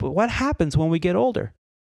 Okay, but what happens when we get older?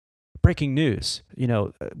 breaking news.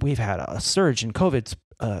 We've had a surge in COVID,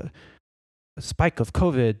 a spike of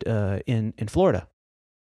COVID in Florida.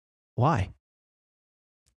 Why?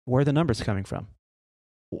 Where are the numbers coming from?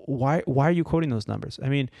 Why are you quoting those numbers? I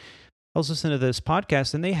mean, I was listening to this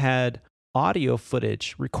podcast and they had audio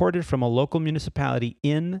footage recorded from a local municipality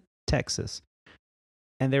in Texas.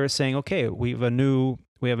 And they were saying, okay, we have a new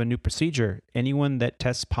procedure. Anyone that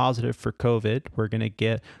tests positive for COVID, we're going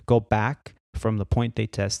to go back from the point they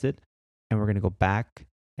tested, and we're going to go back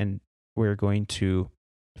and we're going to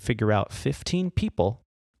figure out 15 people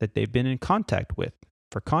that they've been in contact with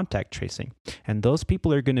for contact tracing. And those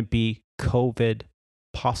people are going to be COVID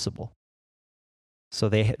possible. So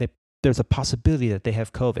there's a possibility that they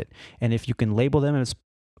have COVID. And if you can label them as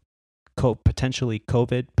potentially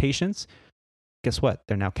COVID patients, guess what?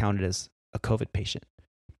 They're now counted as a COVID patient.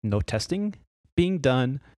 No testing being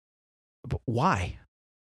done. But why?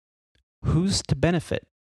 Who's to benefit?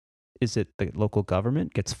 Is it the local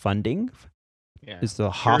government gets funding? Yeah. Is the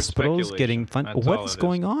hospitals getting funding? What's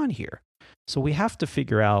going on here? So we have to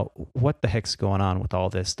figure out what the heck's going on with all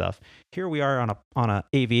this stuff. Here we are on a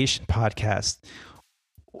aviation podcast,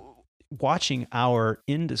 watching our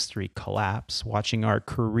industry collapse, watching our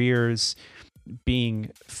careers being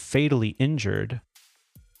fatally injured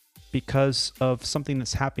because of something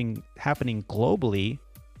that's happening globally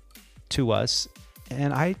to us.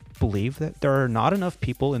 And I believe that there are not enough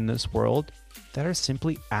people in this world that are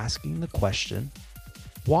simply asking the question,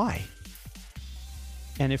 why?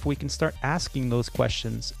 And if we can start asking those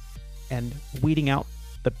questions and weeding out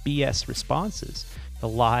the BS responses, the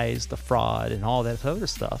lies, the fraud, and all that other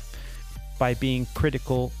stuff, by being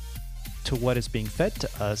critical to what is being fed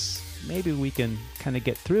to us, maybe we can kind of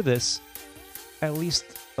get through this at least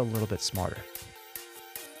a little bit smarter.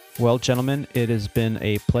 Well, gentlemen, it has been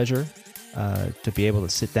a pleasure to be able to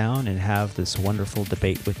sit down and have this wonderful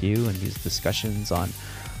debate with you and these discussions on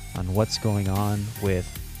what's going on with,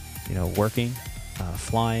 working,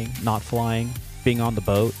 flying, not flying, being on the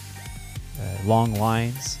boat, long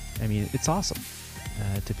lines. I mean, it's awesome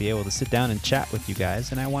to be able to sit down and chat with you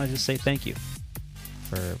guys. And I want to just say thank you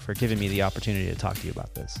for giving me the opportunity to talk to you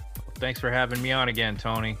about this. Thanks for having me on again,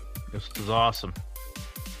 Tony. This was awesome.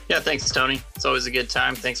 Yeah, thanks, Tony. It's always a good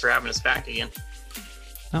time. Thanks for having us back again.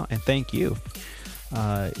 Oh, and thank you.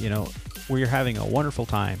 We're having a wonderful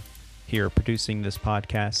time here producing this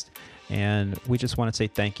podcast, and we just want to say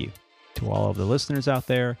thank you to all of the listeners out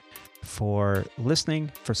there for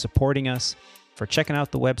listening, for supporting us, for checking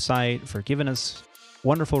out the website, for giving us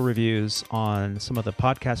wonderful reviews on some of the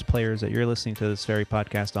podcast players that you're listening to this very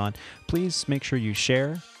podcast on. Please make sure you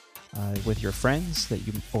share with your friends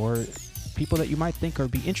or people that you might think or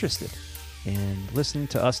be interested in listening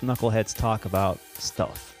to us knuckleheads talk about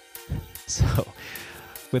stuff. So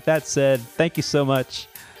with that said, thank you so much.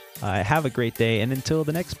 Have a great day. And until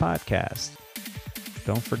the next podcast,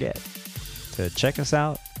 don't forget to check us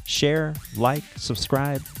out, share, like,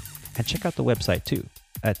 subscribe, and check out the website too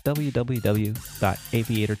at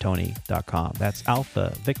www.aviatortony.com. That's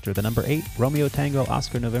Alpha Victor, the number 8, Romeo Tango,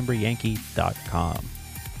 Oscar November Yankee.com.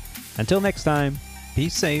 Until next time, be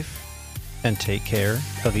safe and take care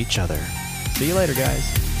of each other. See you later, guys.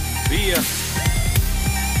 See ya.